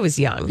when I was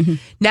young.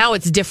 Now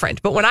it's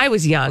different, but when I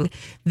was young,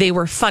 they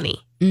were funny.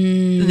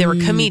 And they were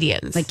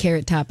comedians, like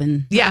Carrot Top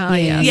and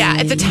yeah.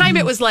 At the time,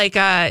 it was like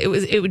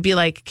it would be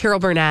like Carol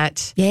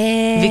Burnett,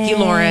 Vicki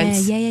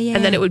Lawrence,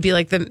 and then it would be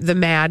like the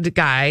mad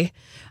guy.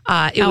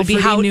 It would be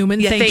Alfred E.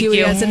 Newman. Thank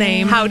you. As a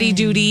name, Howdy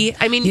Doody.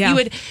 I mean, you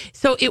would.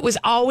 So it was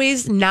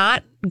always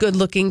not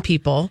good-looking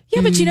people.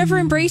 Yeah, but you never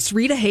embraced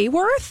Rita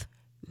Hayworth.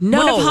 No.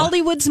 One of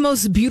Hollywood's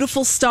most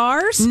beautiful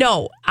stars.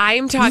 No,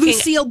 I'm talking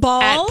Lucille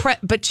Ball,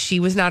 but she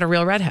was not a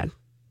real redhead.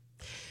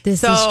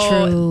 This is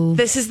true.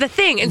 This is the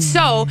thing. And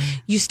so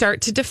you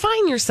start to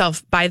define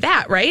yourself by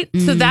that, right?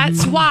 So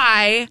that's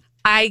why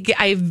I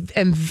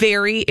am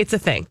it's a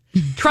thing.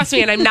 Trust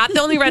me, and I'm not the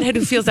only redhead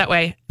who feels that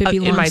way. Bibby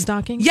in my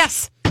stockings?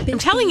 Yes. I'm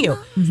telling you.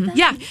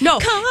 Yeah. No.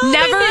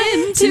 Never.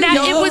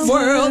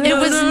 It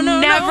was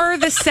never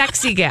the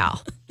sexy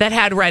gal that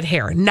had red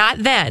hair. Not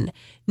then.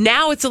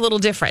 Now it's a little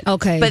different.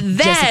 Okay. But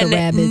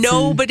then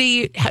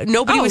nobody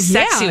was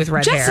sexy with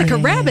red hair. Jessica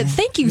Rabbit.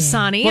 Thank you,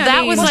 Sonny. Well,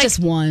 that was like just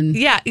one.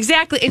 Yeah,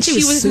 exactly. And she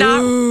was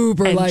not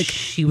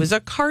she was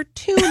a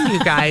cartoon,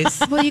 you guys.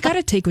 Well, you got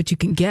to take what you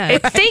can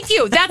get. Thank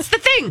you. That's the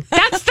thing.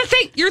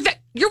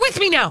 You're with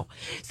me now.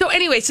 So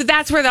anyway,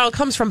 that's where that all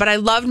comes from. But I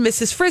loved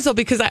Mrs. Frizzle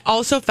because I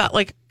also felt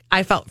like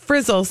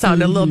Frizzle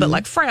sounded a little bit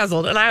like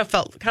frazzled, and I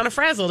felt kind of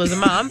frazzled as a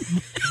mom.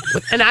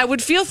 And I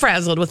would feel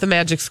frazzled with a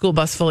Magic School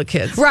Bus full of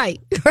kids.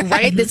 Right.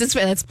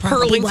 That's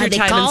probably why they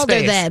called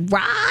her that.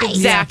 Right.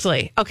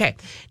 Exactly. Okay.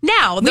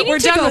 Now that we're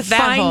done with that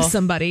find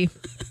somebody.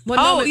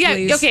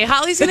 Please. Okay.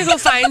 Holly's going to go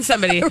find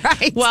somebody.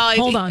 Right. Well,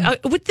 hold on.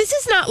 This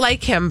is not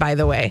like him, by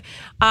the way.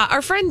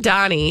 Our friend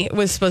Donnie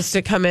was supposed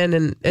to come in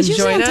and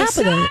join us.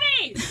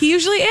 He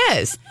usually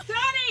is.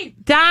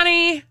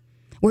 Donnie.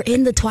 We're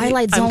in the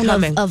twilight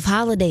zone of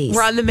holidays.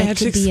 We're on the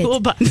Magic School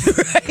Bus.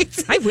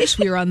 Right. I wish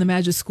we were on the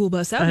Magic School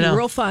Bus. That would be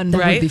real fun.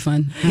 That would be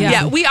fun.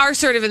 Yeah, we are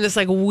sort of in this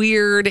like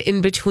weird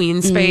in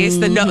between space.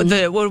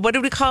 What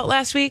did we call it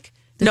last week?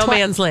 No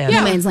Man's Land.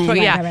 No Man's Land.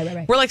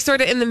 Right. We're like sort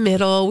of in the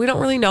middle. We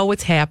don't really know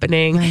what's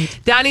happening. Right.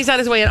 Donnie's on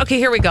his way in. Okay,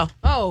 here we go.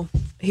 Oh,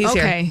 he's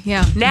here. Okay,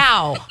 yeah.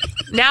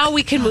 Now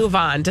we can move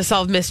on to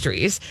solve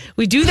mysteries.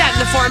 We do that in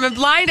the form of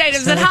blind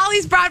items that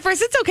Holly's brought for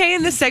us. It's okay.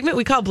 In this segment,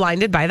 we call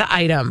Blinded by the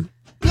Item.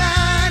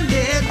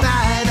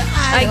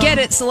 I get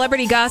it.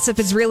 Celebrity gossip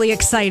is really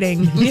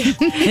exciting.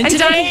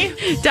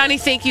 And Donnie,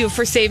 thank you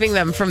for saving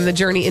them from the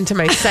journey into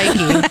my psyche.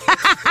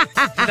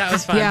 That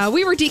was fun. Yeah,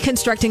 we were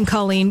deconstructing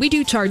Colleen. We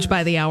do charge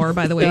by the hour,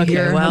 by the way,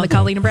 here on the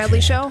Colleen and Bradley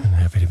Show. I'm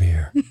happy to be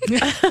here.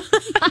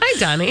 Hi,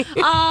 Donnie.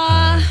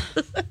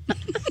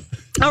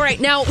 All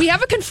right, now we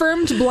have a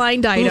confirmed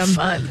blind item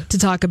to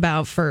talk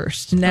about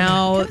first.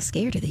 Now, I'm kind of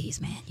scared of these,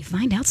 man. You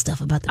find out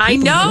stuff about the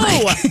people.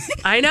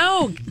 I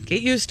know.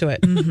 Get used to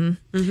it.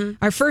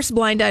 Our first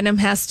blind item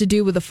has to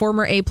do with a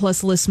former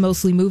A-plus list,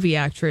 mostly movie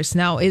actress.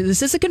 Now,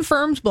 this is a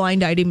confirmed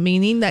blind item,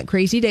 meaning that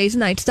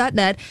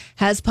CrazyDaysAndNights.net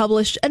has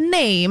published a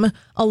name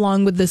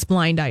along with this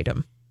blind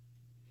item.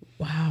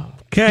 Wow.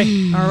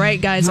 Okay. All right,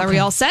 guys, are we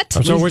all set?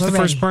 So where's the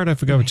first part? I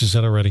forgot what you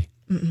said already.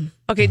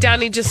 Okay,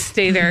 Donnie, just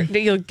stay there.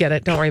 You'll get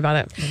it. Don't worry about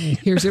it.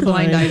 Here's your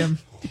blind item.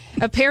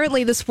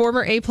 Apparently, this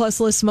former A-plus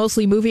list,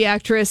 mostly movie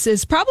actress,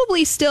 is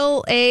probably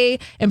still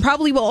and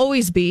probably will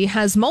always be,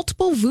 has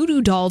multiple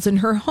voodoo dolls in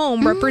her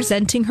home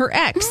representing her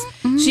ex.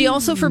 She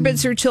also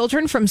forbids her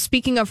children from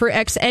speaking of her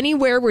ex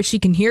anywhere where she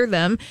can hear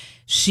them.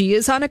 She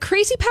is on a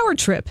crazy power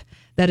trip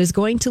that is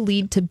going to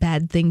lead to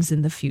bad things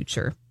in the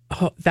future.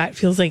 Oh, that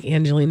feels like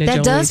Angelina Jolie.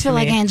 That does feel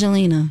like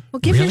Angelina.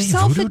 Well, give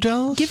yourself a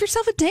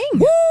ding.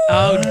 Woo!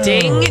 Oh,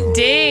 ding,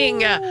 ding.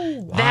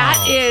 Wow. That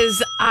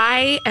is,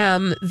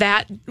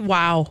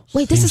 wow.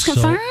 Wait, this is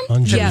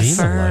confirmed? Yes.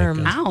 I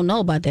don't know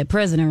about that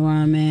president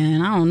run,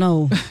 man. I don't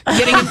know.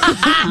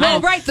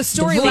 The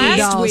story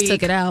last week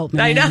took it out,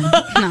 man. I know.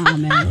 Nah,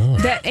 man.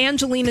 That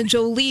Angelina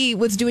Jolie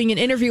was doing an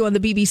interview on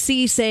the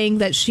BBC saying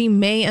that she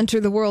may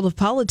enter the world of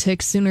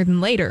politics sooner than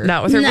later.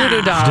 Not with her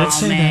voodoo dolls.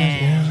 She did say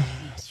that, yeah.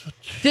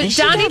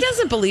 Donnie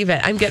doesn't believe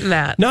it. I'm getting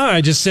that. No,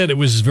 I just said it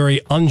was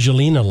very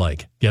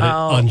Angelina-like. Get it?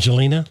 Oh.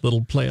 Angelina?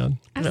 Little play on.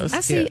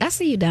 I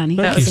see you, Donnie.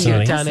 Thank you,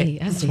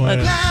 Sonny. I see.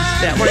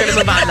 Yeah, we're going to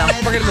move on, though.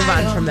 We're going to move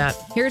on from that.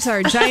 Here's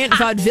our giant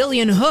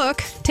vaudevillian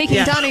hook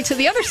taking Donnie to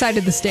the other side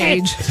of the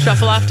stage.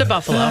 Shuffle off to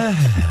Buffalo.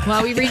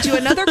 While we read you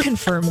another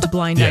confirmed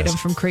blind item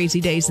from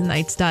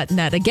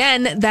crazydaysandnights.net.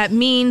 Again, that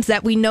means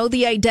that we know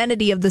the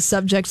identity of the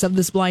subjects of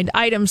this blind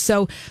item.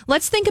 So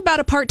let's think about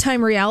a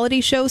part-time reality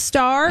show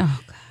star.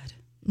 Oh, God.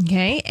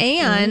 Okay.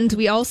 And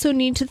we also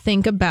need to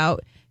think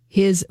about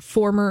his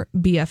former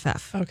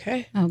BFF.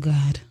 Okay. Oh,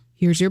 God.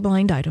 Here's your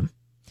blind item.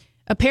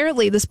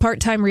 Apparently, this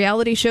part-time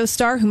reality show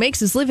star who makes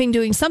his living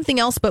doing something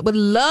else but would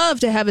love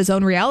to have his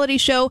own reality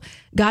show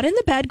got in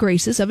the bad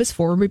graces of his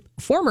former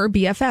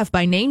BFF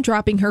by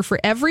name-dropping her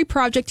for every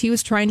project he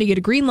was trying to get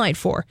a green light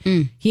for.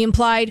 He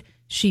implied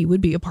she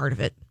would be a part of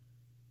it.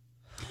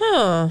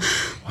 Huh.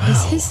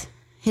 Wow.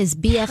 His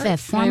BFF,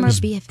 former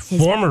BFF. His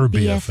Former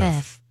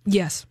BFF.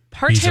 Yes.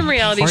 Part-time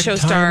reality show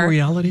star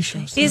reality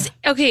show star? is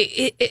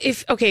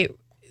okay.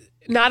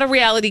 Not a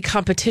reality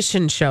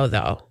competition show,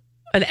 though.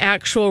 An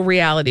actual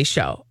reality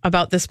show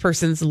about this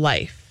person's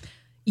life.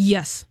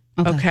 Yes.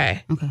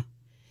 Okay.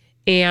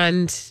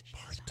 And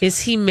is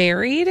he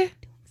married?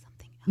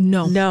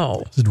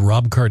 No. Is it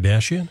Rob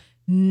Kardashian?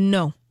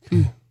 No.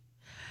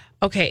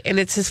 Okay, and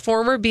it's his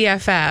former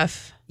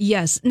BFF.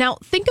 Yes. Now,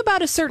 think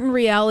about a certain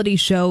reality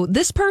show.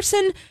 This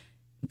person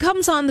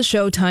comes on the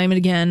show time and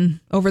again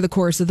over the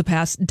course of the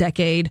past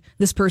decade.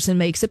 This person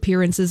makes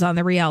appearances on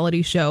the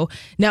reality show.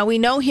 Now, we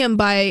know him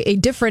by a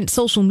different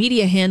social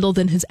media handle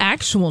than his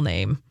actual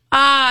name.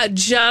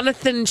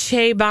 Jonathan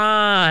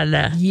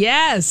Cheban.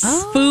 Yes.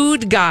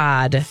 Food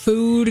God.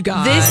 Food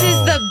God. This is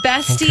the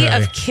bestie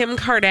of Kim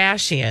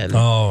Kardashian.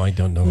 Oh, I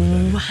don't know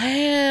who that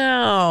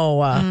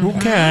Wow.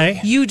 Okay.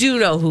 You do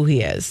know who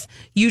he is.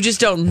 You just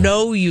don't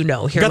know you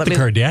know. Here, got the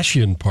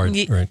Kardashian part,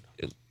 right?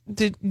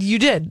 You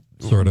did.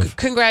 Sort of.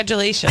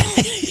 Congratulations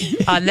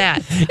on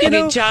that.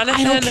 Jonathan.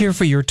 I don't care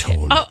for your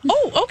tone.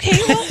 Okay.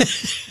 Well,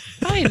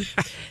 fine.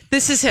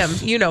 This is him.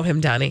 You know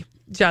him, Donnie.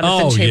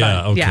 Jonathan Cheban.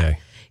 Yeah, okay.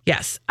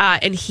 Yes.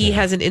 And he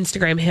has an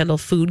Instagram handle,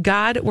 Food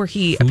God, where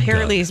he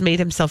apparently has made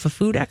himself a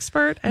food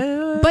expert.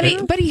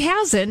 But he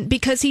hasn't,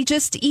 because he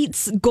just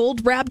eats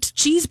gold-wrapped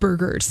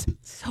cheeseburgers.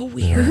 So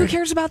weird. Who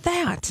cares about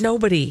that?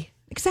 Nobody.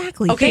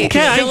 Exactly. Okay,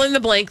 fill in the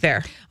blank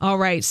there. All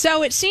right.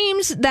 So it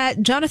seems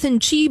that Jonathan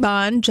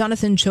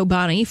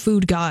Chobani,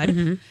 Food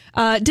God,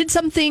 did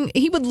something.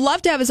 He would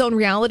love to have his own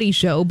reality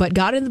show, but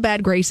got in the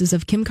bad graces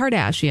of Kim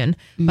Kardashian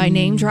by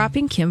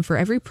name-dropping Kim for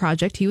every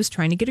project he was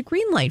trying to get a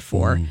green light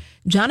for.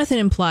 Jonathan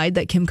implied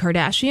that Kim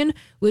Kardashian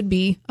would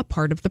be a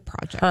part of the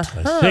project. I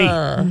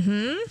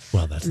see.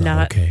 Well, that's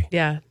not okay.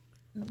 Yeah.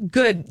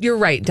 Good. You're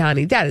right,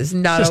 Donnie. That is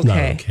not okay.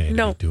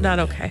 Not okay. No, not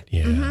okay.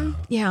 Yeah.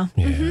 Yeah.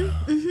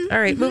 All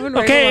right, moving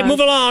right Okay, along. move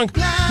along.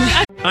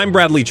 I'm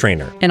Bradley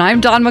Trainer. And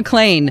I'm Don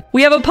McClain.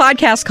 We have a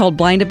podcast called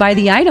Blinded by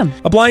the Item.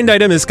 A blind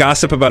item is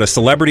gossip about a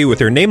celebrity with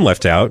their name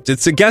left out.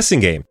 It's a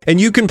guessing game,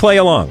 and you can play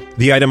along.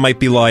 The item might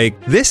be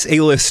like, this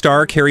A-list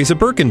star carries a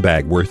Birkin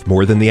bag worth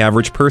more than the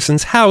average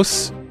person's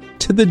house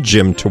to the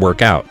gym to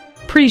work out.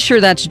 Pretty sure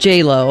that's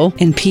J-Lo.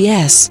 And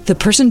P.S. the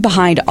person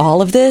behind all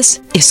of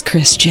this is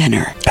Kris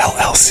Jenner,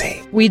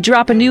 LLC. We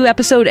drop a new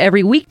episode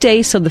every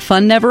weekday so the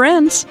fun never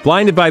ends.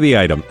 Blinded by the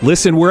Item.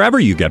 Listen wherever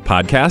you get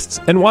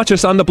podcasts and watch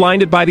us on the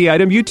Blinded by the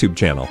Item YouTube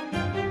channel.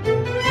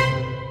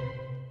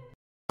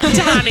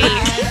 Donnie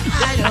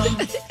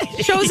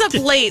shows up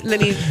late and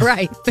then he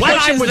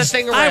pushes the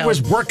thing around. I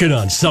was working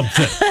on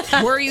something.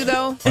 Were you,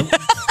 though?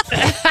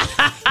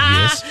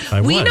 Yes,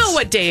 I was. We know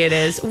what day it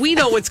is. We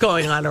know what's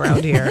going on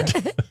around here.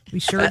 We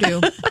sure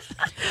do.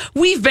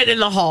 We've been in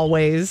the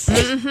hallways.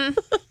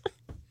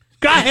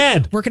 Go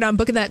ahead. Working on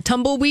booking that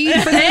tumbleweed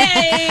for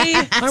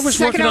the I was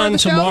working on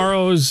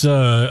tomorrow's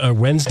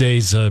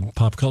Wednesday's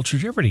Pop Culture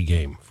Jeopardy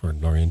game for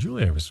Lori and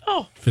Julie. I was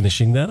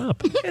finishing that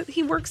up.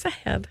 He works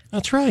ahead.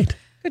 That's right.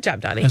 Good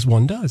job, Donnie. As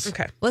one does.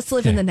 Okay. Let's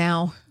live in the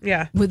now.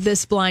 Yeah. With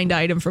this blind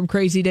item from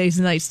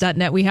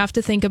crazydaysandnights.net, we have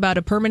to think about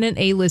a permanent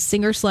A-list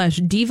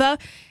singer/diva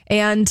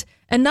and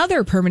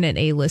another permanent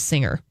A-list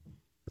singer.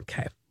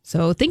 Okay.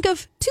 So think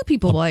of two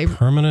people.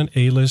 Permanent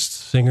A-list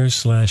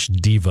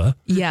singer/diva.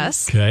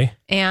 Yes. Okay.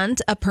 And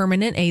a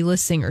permanent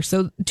A-list singer.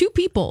 So two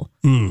people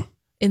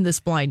in this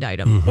blind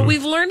item. What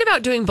we've learned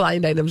about doing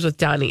blind items with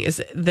Donnie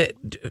is that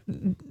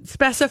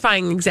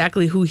specifying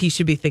exactly who he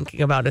should be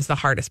thinking about is the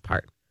hardest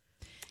part.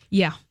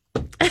 Yeah.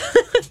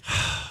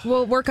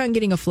 We'll work on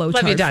getting a flow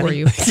Love you, chart for Donnie.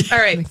 you. All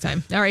right. Next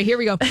time. All right, here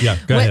we go. Yeah,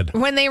 go ahead.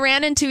 When they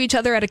ran into each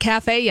other at a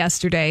cafe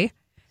yesterday,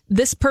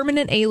 this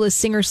permanent A-list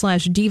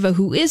singer/diva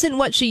who isn't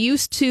what she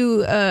used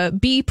to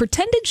be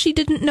pretended she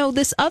didn't know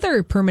this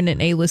other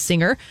permanent A-list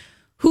singer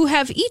who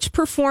have each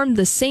performed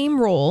the same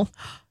role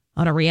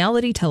on a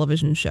reality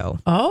television show.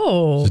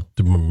 Oh. Is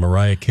it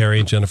Mariah Carey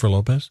and Jennifer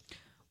Lopez?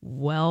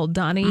 Well,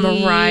 Donnie.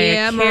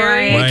 Mariah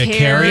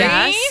Carey.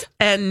 Yes.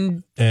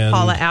 And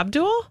Paula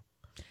Abdul?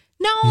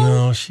 No.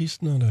 No, she's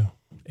not a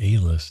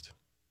A-list.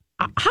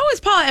 How is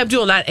Paula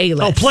Abdul not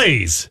A-list? Oh,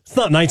 please. It's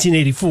not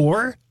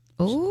 1984.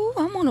 Oh,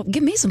 I'm gonna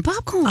give me some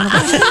popcorn because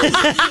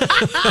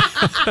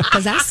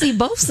I see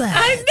both sides.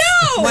 I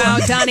know. Wow,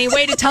 Donnie,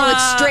 way to tell it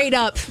straight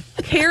up.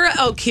 Kara,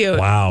 cute.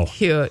 Wow.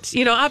 Cute.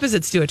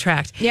 Opposites do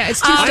attract. Yeah,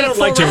 it's too I don't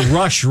like to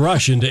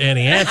rush into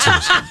any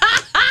answers.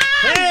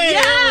 Hey,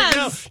 yes.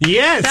 there we go.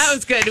 Yes. That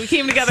was good. We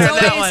came together on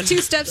that one. It's 2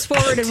 steps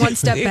forward and 1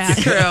 step back.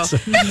 It's true.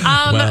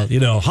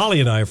 Well, Holly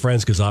and I are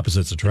friends because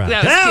opposites attract.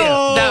 That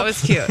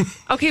was cute. That was cute.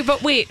 Okay,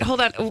 but wait,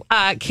 hold on.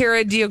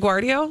 Kara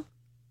DiGuardio?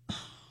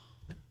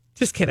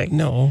 Just kidding.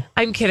 No.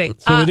 I'm kidding.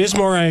 So it is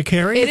Mariah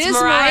Carey? It's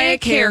Mariah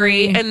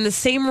Carey and the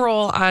same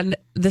role on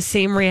the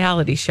same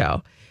reality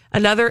show.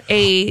 Another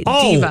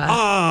diva.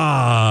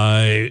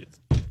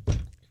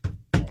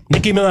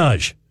 Nicki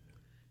Minaj.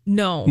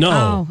 No.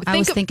 Oh, I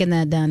was thinking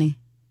that, Donnie.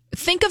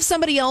 Think of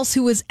somebody else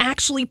who is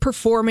actually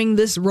performing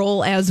this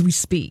role as we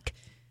speak.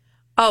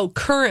 Oh,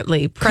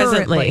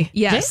 presently.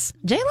 Yes.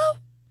 J-Lo?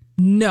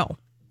 No.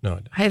 No.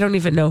 I don't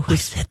even know who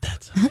said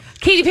that.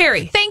 Katy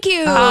Perry. Thank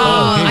you.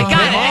 I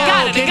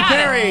got it. Katy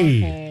Perry.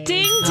 Ding,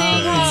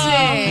 ding,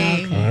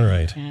 ding. All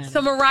right.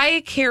 So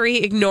Mariah Carey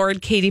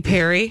ignored Katy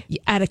Perry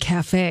at a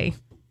cafe.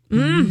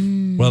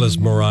 Well, as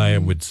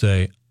Mariah would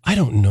say, I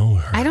don't know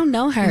her. I don't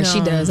know her. No. She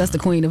does. That's the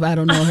queen of I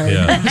don't know her.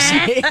 Yeah.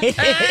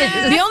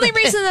 The only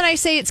reason that I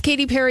say it's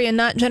Katy Perry and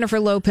not Jennifer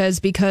Lopez,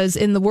 because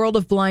in the world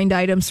of blind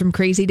items from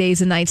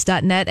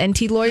crazydaysandnights.net,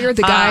 NT Lawyer,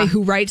 the guy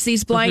who writes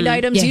these blind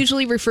items,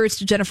 usually refers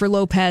to Jennifer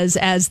Lopez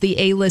as the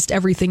A-list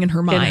everything in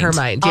her mind. In her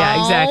mind,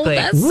 yeah, exactly.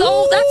 That's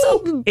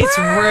so It's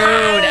rude.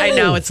 I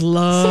know, it's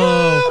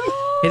low.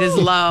 It is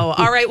low.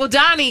 All right, well,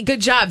 Donnie, good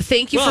job.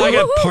 Thank you for I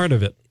got part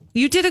of it.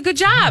 You did a good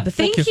job.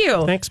 Thank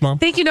you. Thanks, Mom.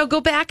 Thank you. No, go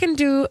back and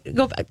go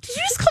back. Did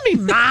you just call me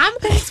Mom?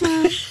 Thanks,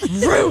 Mom.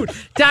 Rude.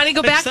 Donnie,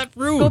 go back.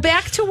 Go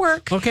back to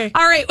work. Okay.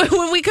 All right.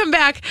 When we come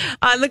back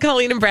on the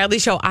Colleen and Bradley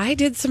show, I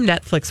did some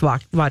Netflix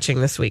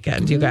watching this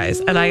weekend, you guys.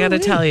 And I got to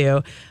tell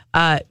you,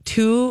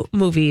 2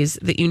 movies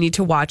that you need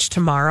to watch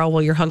tomorrow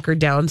while you're hunkered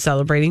down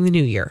celebrating the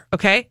new year.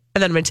 Okay?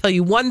 And then I'm going to tell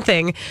you one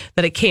thing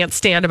that I can't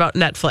stand about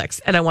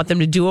Netflix, and I want them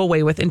to do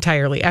away with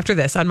entirely after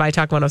this on My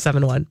Talk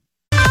 1071.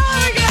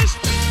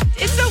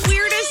 It's the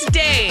weirdest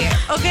day,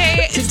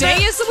 okay? Today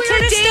is the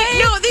weirdest day?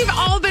 No, they've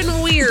all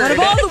been weird. Out of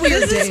all the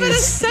weird This has been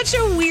days. such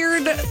a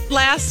weird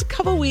last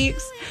couple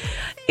weeks.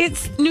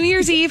 It's New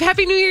Year's Eve.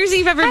 Happy New Year's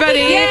Eve,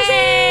 everybody.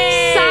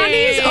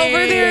 Sonny's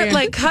over there,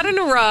 like, cutting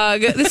a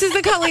rug. This is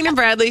the Colleen and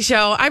Bradley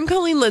show. I'm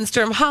Colleen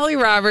Lindstrom. Holly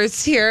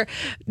Roberts here.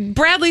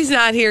 Bradley's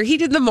not here. He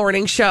did the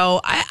morning show.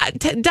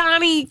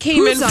 Donnie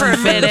came in for a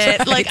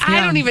minute. Like,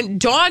 I don't even...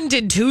 Dawn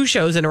did 2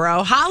 shows in a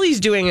row. Holly's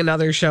doing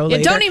another show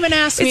later. Don't even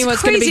ask me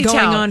what's going to be going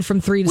on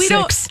from 3 to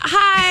 6.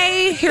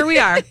 Hi, here we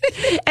are.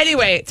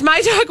 Anyway, it's My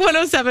Talk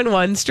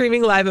 1071,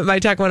 streaming live at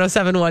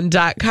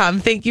mytalk1071.com.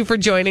 Thank you for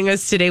joining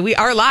us today. We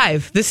are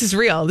live. This is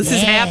real. This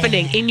is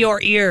happening in your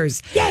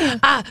ears.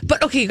 Yeah.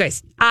 But okay, you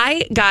guys,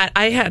 I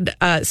had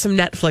some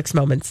Netflix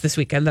moments this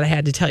weekend that I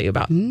had to tell you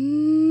about.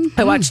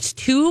 I watched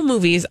 2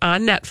 movies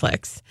on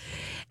Netflix,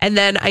 and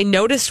then I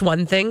noticed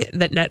one thing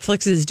that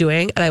Netflix is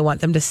doing, and I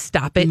want them to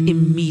stop it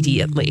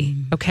immediately.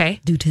 Okay?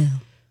 Do tell.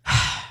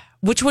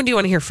 Which one do you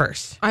want to hear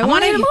first? I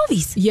want to hear the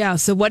movies. Yeah,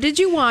 so what did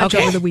you watch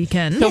over the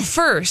weekend? So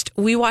first,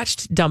 we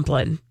watched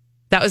Dumplin'.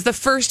 That was the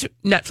first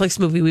Netflix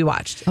movie we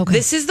watched. Okay.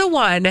 This is the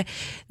one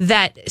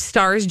that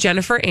stars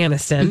Jennifer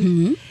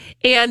Aniston.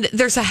 And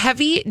there's a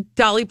heavy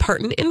Dolly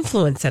Parton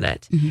influence in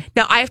it.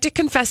 Now, I have to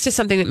confess to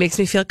something that makes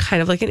me feel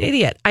kind of like an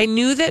idiot. I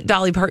knew that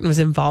Dolly Parton was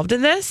involved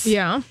in this.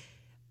 Yeah.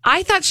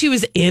 I thought she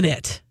was in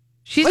it.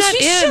 She's not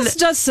she in. just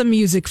does some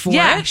music for it.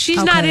 Yeah,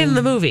 she's not in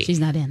the movie. She's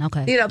not in.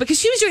 Okay. Because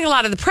she was doing a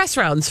lot of the press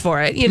rounds for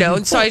it,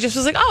 and so I just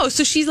was like, oh,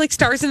 so she's like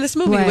stars in this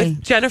movie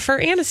with Jennifer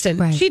Aniston.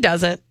 Right. She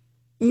doesn't.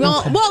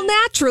 Well,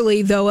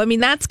 naturally, though. I mean,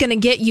 that's going to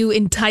get you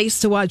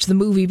enticed to watch the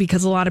movie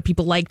because a lot of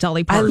people like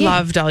Dolly Parton. I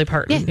love Dolly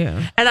Parton.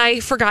 Yeah. And I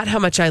forgot how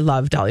much I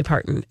love Dolly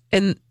Parton.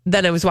 And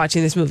then I was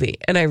watching this movie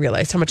and I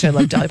realized how much I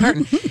love Dolly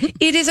Parton.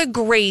 It is a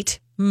great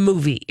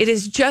movie. It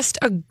is just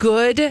a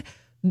good,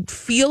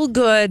 feel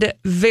good,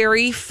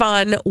 very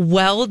fun,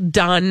 well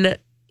done,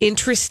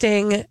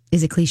 interesting.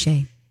 Is it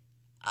cliche?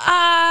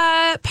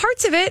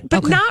 Parts of it,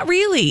 but not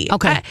really.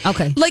 Okay.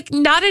 Like,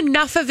 not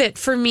enough of it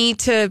for me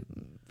to...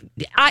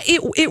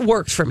 It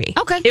worked for me.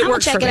 Okay, it I'm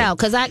worked gonna check for it me. out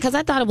because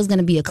I thought it was going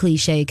to be a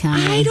cliche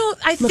kind of.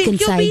 I look think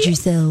inside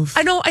yourself.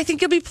 I know. I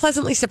think you'll be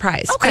pleasantly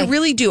surprised. Okay. I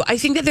really do. I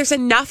think that there's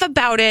enough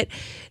about it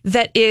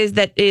that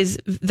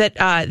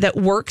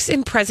works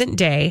in present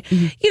day.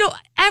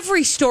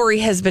 Every story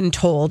has been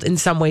told in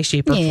some way,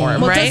 shape, or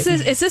form. Well, right?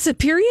 Is this a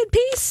period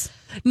piece?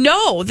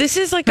 No, this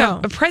is like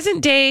a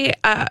present day.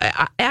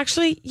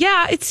 Actually,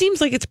 yeah, it seems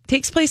like it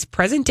takes place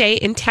present day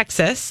in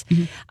Texas,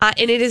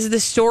 and it is the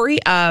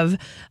story of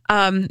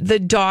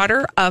the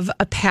daughter of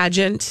a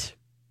pageant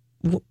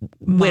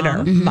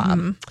winner,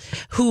 mom,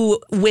 who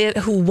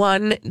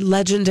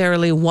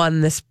legendarily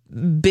won this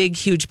big,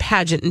 huge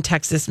pageant in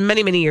Texas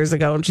many, many years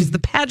ago. And she's the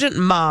pageant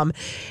mom.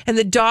 And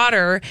the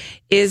daughter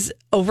is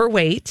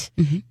overweight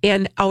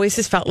and always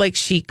has felt like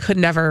she could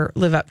never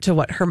live up to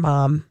what her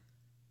mom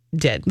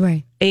did.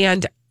 Right.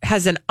 And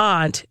has an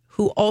aunt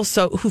who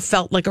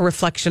felt like a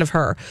reflection of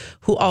her,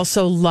 who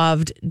also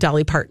loved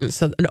Dolly Parton.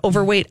 So an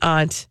overweight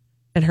aunt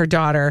and her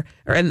daughter,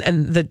 and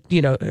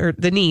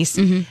the niece,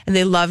 and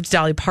they loved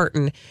Dolly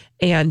Parton,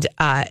 and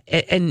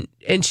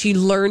she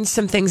learns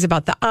some things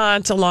about the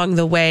aunt along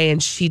the way,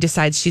 and she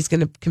decides she's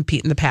going to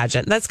compete in the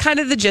pageant. That's kind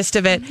of the gist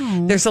of it.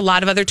 There's a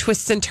lot of other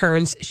twists and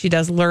turns. She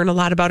does learn a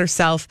lot about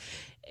herself.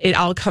 It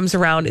all comes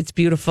around. It's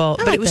beautiful,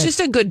 but it was just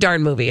a good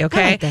darn movie.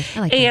 Okay, I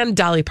like that. And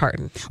Dolly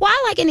Parton. Well,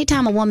 I like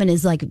anytime a woman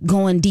is like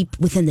going deep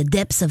within the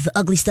depths of the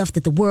ugly stuff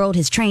that the world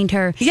has trained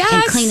her,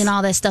 and cleaning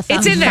all that stuff out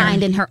It's in and there.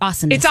 finding her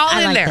awesomeness. It's all I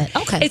in like there. that.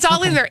 Okay, It's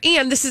all in there,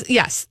 and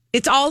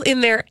it's all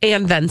in there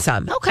and then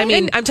some. Okay. I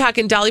mean, I'm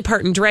talking Dolly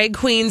Parton, drag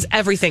queens,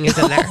 everything is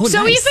in there.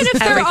 So even if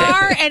there Everything.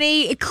 are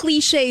any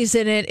cliches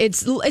in it,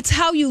 it's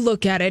how you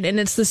look at it, and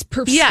it's this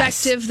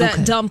perspective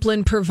that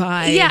Dumplin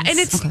provides. Yeah, and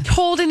it's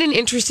told in an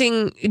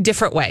interesting,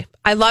 different way.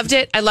 I loved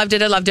it.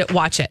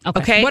 Watch it.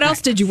 Okay. What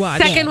else did you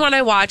watch? Second one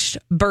I watched,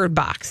 Bird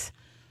Box.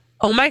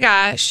 Oh my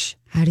gosh.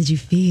 How did you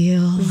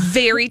feel?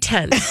 Very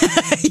tense.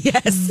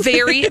 Yes.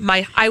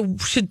 I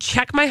should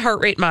check my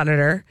heart rate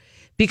monitor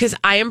because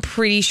I am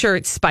pretty sure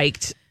it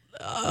spiked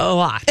a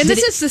lot. And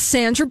this is the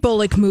Sandra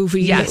Bullock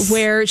movie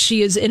where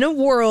she is in a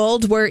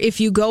world where if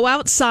you go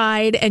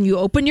outside and you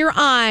open your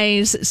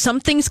eyes,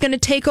 something's going to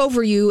take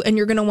over you and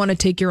you're going to want to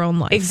take your own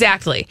life.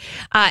 Exactly.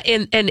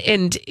 And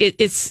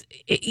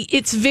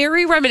it's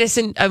very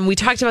reminiscent. We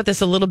talked about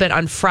this a little bit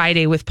on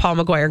Friday with Paul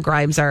McGuire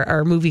Grimes,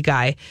 our movie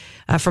guy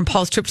from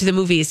Paul's Trip to the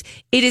Movies.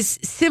 It is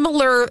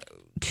similar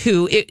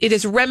to, it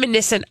is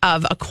reminiscent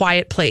of A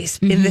Quiet Place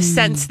in the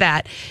sense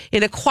that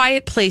in A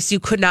Quiet Place you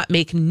could not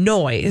make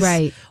noise,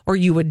 right, or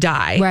you would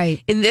die.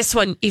 Right. In this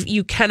one, if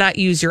you cannot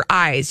use your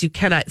eyes, you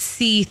cannot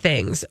see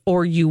things,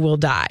 or you will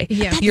die.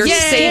 Yeah. You're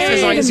safe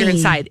as long as you're me.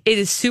 inside. It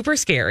is super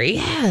scary.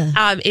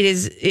 Yeah.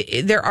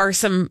 There are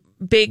some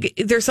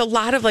there's a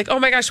lot of like, oh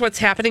my gosh, what's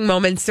happening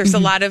moments. There's a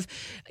lot of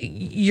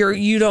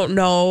you don't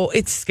know.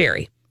 It's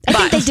scary. I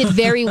think they did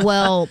very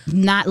well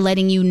not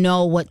letting you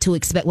know what to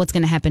expect, what's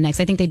going to happen next.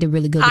 I think they did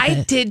really good with I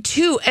that. did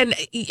too. And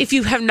if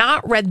you have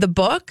not read the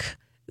book,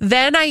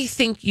 then I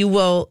think you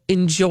will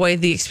enjoy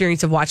the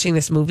experience of watching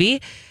this movie.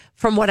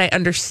 From what I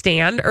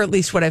understand, or at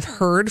least what I've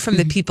heard from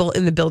the people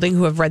in the building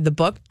who have read the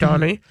book,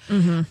 Donnie,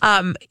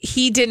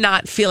 he did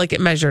not feel like it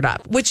measured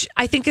up, which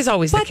I think is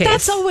always the case. But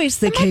that's always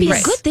the That might be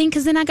case. a good thing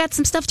because then I got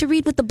some stuff to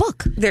read with the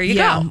book. There you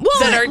Yeah. go.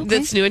 Well,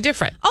 That's new and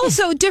different.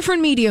 Also,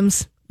 different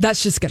mediums.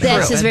 That's just going to happen.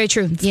 That's just very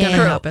true. It's going to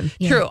happen.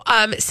 Yeah. True.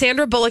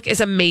 Sandra Bullock is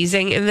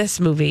amazing in this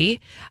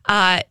movie.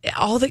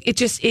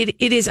 It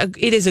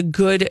is a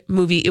good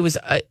movie.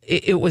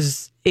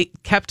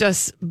 It kept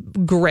us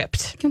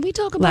gripped. Can we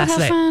talk about last how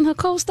night. fine her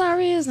co-star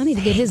is? I need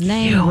to get his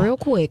name real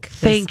quick.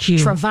 Thank you.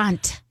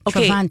 Travante.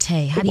 Okay.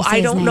 Travante. How do you say I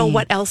his don't know name?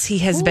 what else he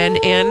has been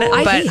in,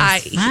 but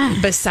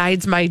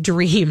besides my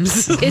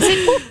dreams. Is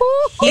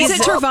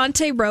it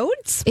Trevante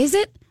Rhodes? Is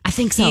it? I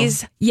think so.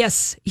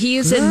 Yes, he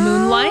is in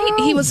Moonlight.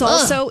 He was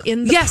also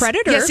in The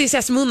Predator.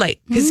 Yes, Moonlight.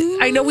 Because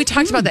I know we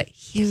talked about that.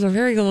 He's a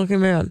very good looking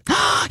man.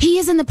 He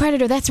is in The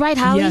Predator. That's right,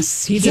 Holly.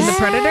 Yes, he's in The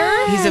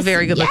Predator. He's a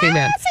very good looking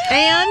man.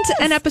 And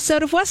an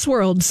episode of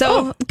Westworld.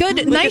 So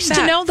good. Nice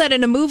to know that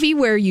in a movie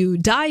where you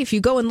die, if you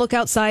go and look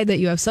outside, that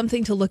you have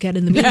something to look at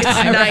in the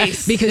meantime.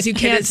 Nice. Because you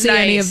can't is see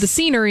any nice. of the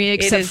scenery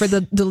except is. for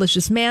the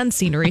delicious man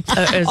scenery. It's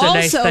a Also,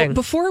 nice thing.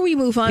 before we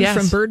move on Yes.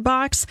 from Bird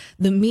Box,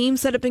 the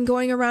memes that have been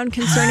going around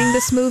concerning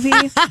this movie.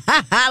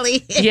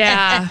 Holly.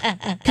 Yeah.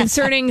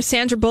 Concerning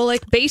Sandra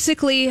Bullock,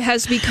 basically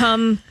has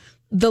become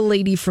the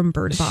lady from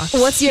Bird Box.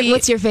 What's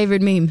your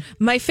favorite meme?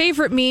 My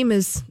favorite meme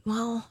is,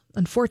 well,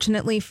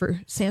 unfortunately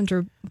for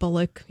Sandra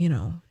Bullock,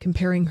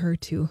 comparing her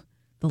to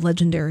the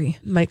legendary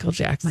Michael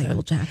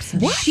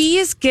Jackson.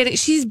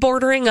 She's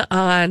bordering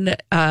on,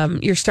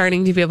 you're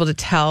starting to be able to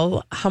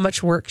tell how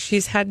much work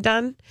she's had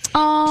done.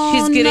 Oh,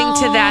 she's getting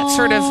to that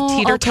sort of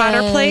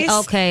teeter-totter place.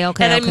 Okay.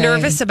 And I'm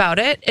nervous about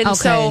it. And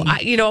so,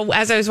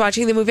 as I was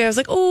watching the movie, I was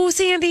like, oh,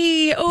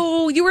 Sandy,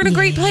 you were in a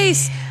great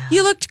place.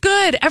 You looked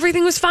good.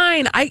 Everything was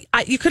fine.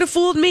 You could have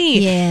fooled me.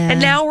 Yeah.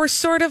 And now we're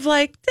sort of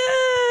like,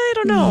 I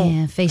don't know.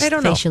 Yeah, I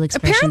don't know. facial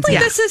expressions. Apparently, Yeah.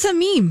 this is a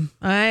meme.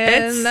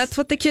 And that's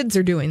what the kids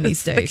are doing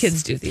these days. The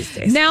kids do these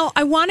days. Now,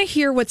 I want to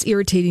hear what's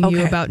irritating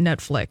you about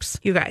Netflix.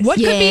 You guys. What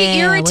could be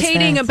Yeah, what's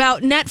irritating that?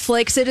 about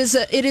Netflix? It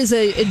is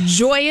a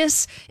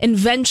joyous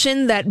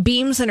invention that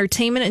beams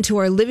entertainment into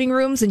our living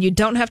rooms, and you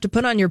don't have to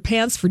put on your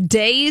pants for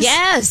days.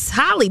 Yes,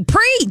 Holly,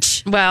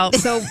 preach. Well,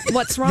 So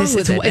what's wrong this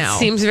with is it now? It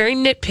seems very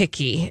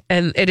nitpicky,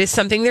 and it is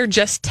something they're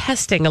just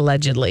testing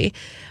allegedly.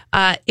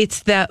 It's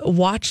the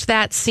watch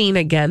that scene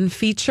again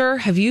feature.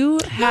 Have you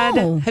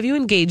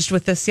engaged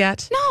with this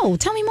yet? No,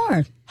 tell me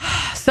more.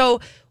 So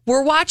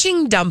we're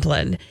watching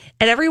Dumplin',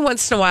 and every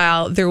once in a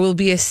while there will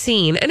be a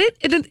scene, and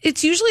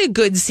it's usually a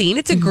good scene.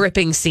 It's a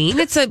gripping scene.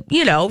 It's a,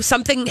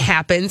 something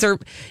happens, or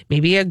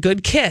maybe a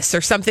good kiss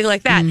or something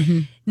like that.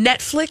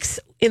 Netflix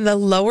in the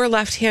lower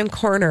left-hand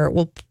corner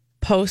will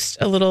post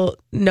a little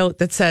note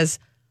that says,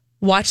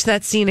 watch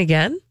that scene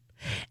again.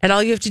 And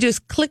all you have to do is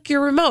click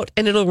your remote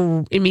and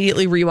it'll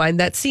immediately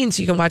rewind that scene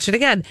so you can watch it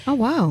again. Oh,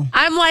 wow.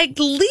 I'm like,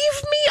 leave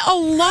me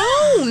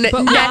alone,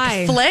 but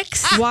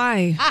Netflix.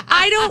 Why?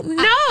 I don't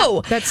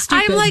know. That's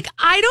stupid. I'm like,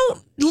 I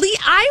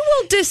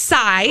will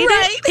decide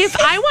if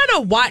I want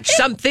to watch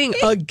something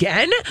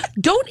again.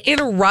 Don't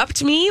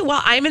interrupt me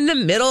while I'm in the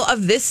middle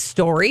of this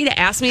story to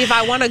ask me if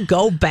I want to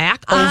go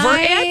back over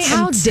it.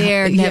 How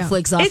dare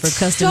Netflix offer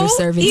customer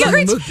service on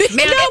a movie?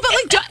 No,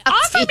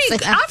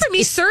 but offer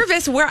me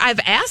service where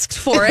I've asked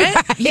for it.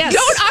 Yes.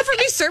 Don't offer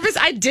me service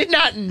I did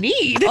not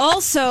need.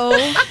 Also,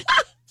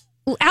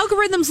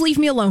 algorithms leave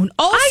me alone.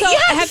 Also,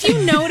 have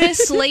you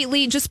noticed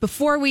lately, just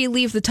before we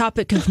leave the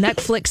topic of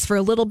Netflix for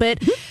a little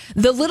bit,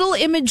 the little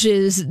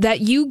images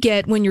that you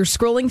get when you're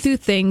scrolling through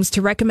things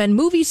to recommend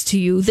movies to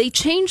you, they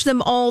change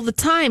them all the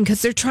time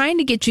because they're trying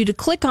to get you to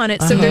click on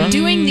it. So they're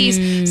doing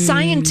these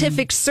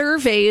scientific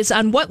surveys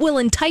on what will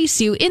entice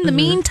you. In the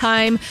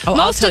meantime,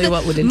 I'll tell you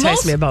what would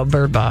entice me about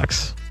Bird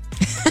Box.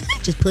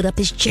 Just put up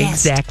his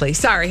chest. Exactly.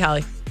 Sorry,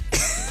 Holly.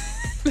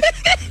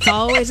 It's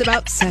always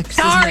about sex.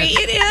 Sorry,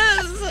 isn't it? it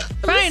is.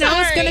 Fine,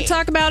 I was going to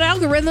talk about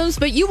algorithms,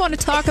 but you want to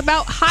talk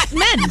about hot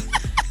men.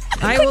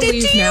 I will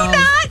leave do now. You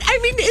not? I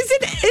mean,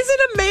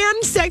 isn't a man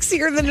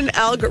sexier than an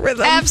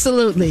algorithm?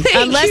 Absolutely.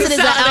 Unless it is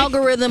an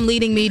algorithm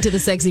leading me to the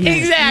sexy man.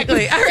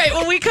 Exactly. All right,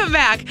 when we come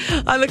back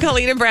on the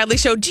Colleen and Bradley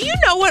Show, do you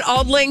know what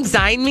Auld Lang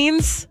Syne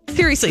means?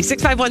 Seriously,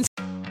 651.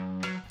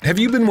 Have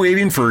you been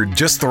waiting for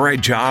just the right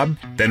job?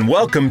 Then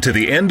welcome to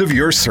the end of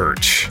your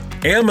search.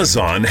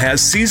 Amazon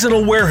has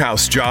seasonal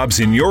warehouse jobs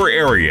in your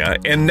area,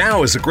 and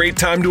now is a great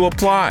time to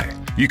apply.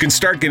 You can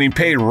start getting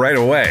paid right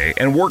away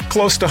and work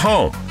close to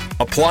home.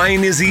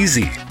 Applying is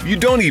easy. You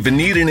don't even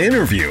need an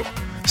interview.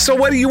 So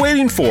what are you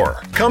waiting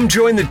for? Come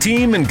join the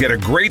team and get a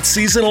great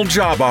seasonal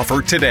job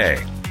offer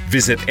today.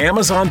 Visit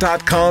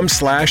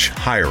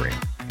Amazon.com/hiring.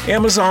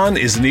 Amazon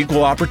is an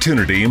equal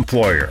opportunity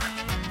employer.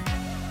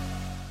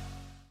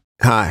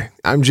 Hi,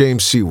 I'm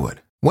James Seawood,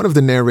 one of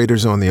the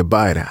narrators on the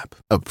Abide app,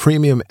 a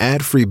premium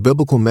ad-free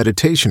biblical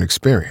meditation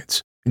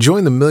experience.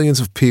 Join the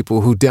millions of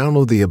people who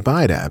download the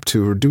Abide app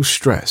to reduce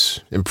stress,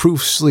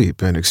 improve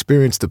sleep, and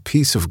experience the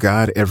peace of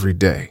God every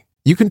day.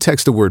 You can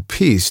text the word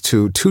peace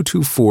to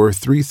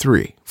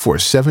 22433 for a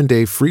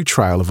 7-day free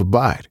trial of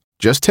Abide.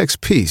 Just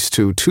text peace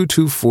to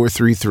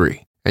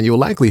 22433, and you'll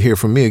likely hear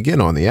from me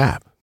again on the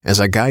app as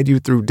I guide you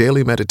through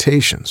daily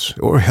meditations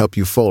or help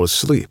you fall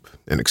asleep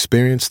and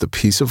experience the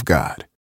peace of God.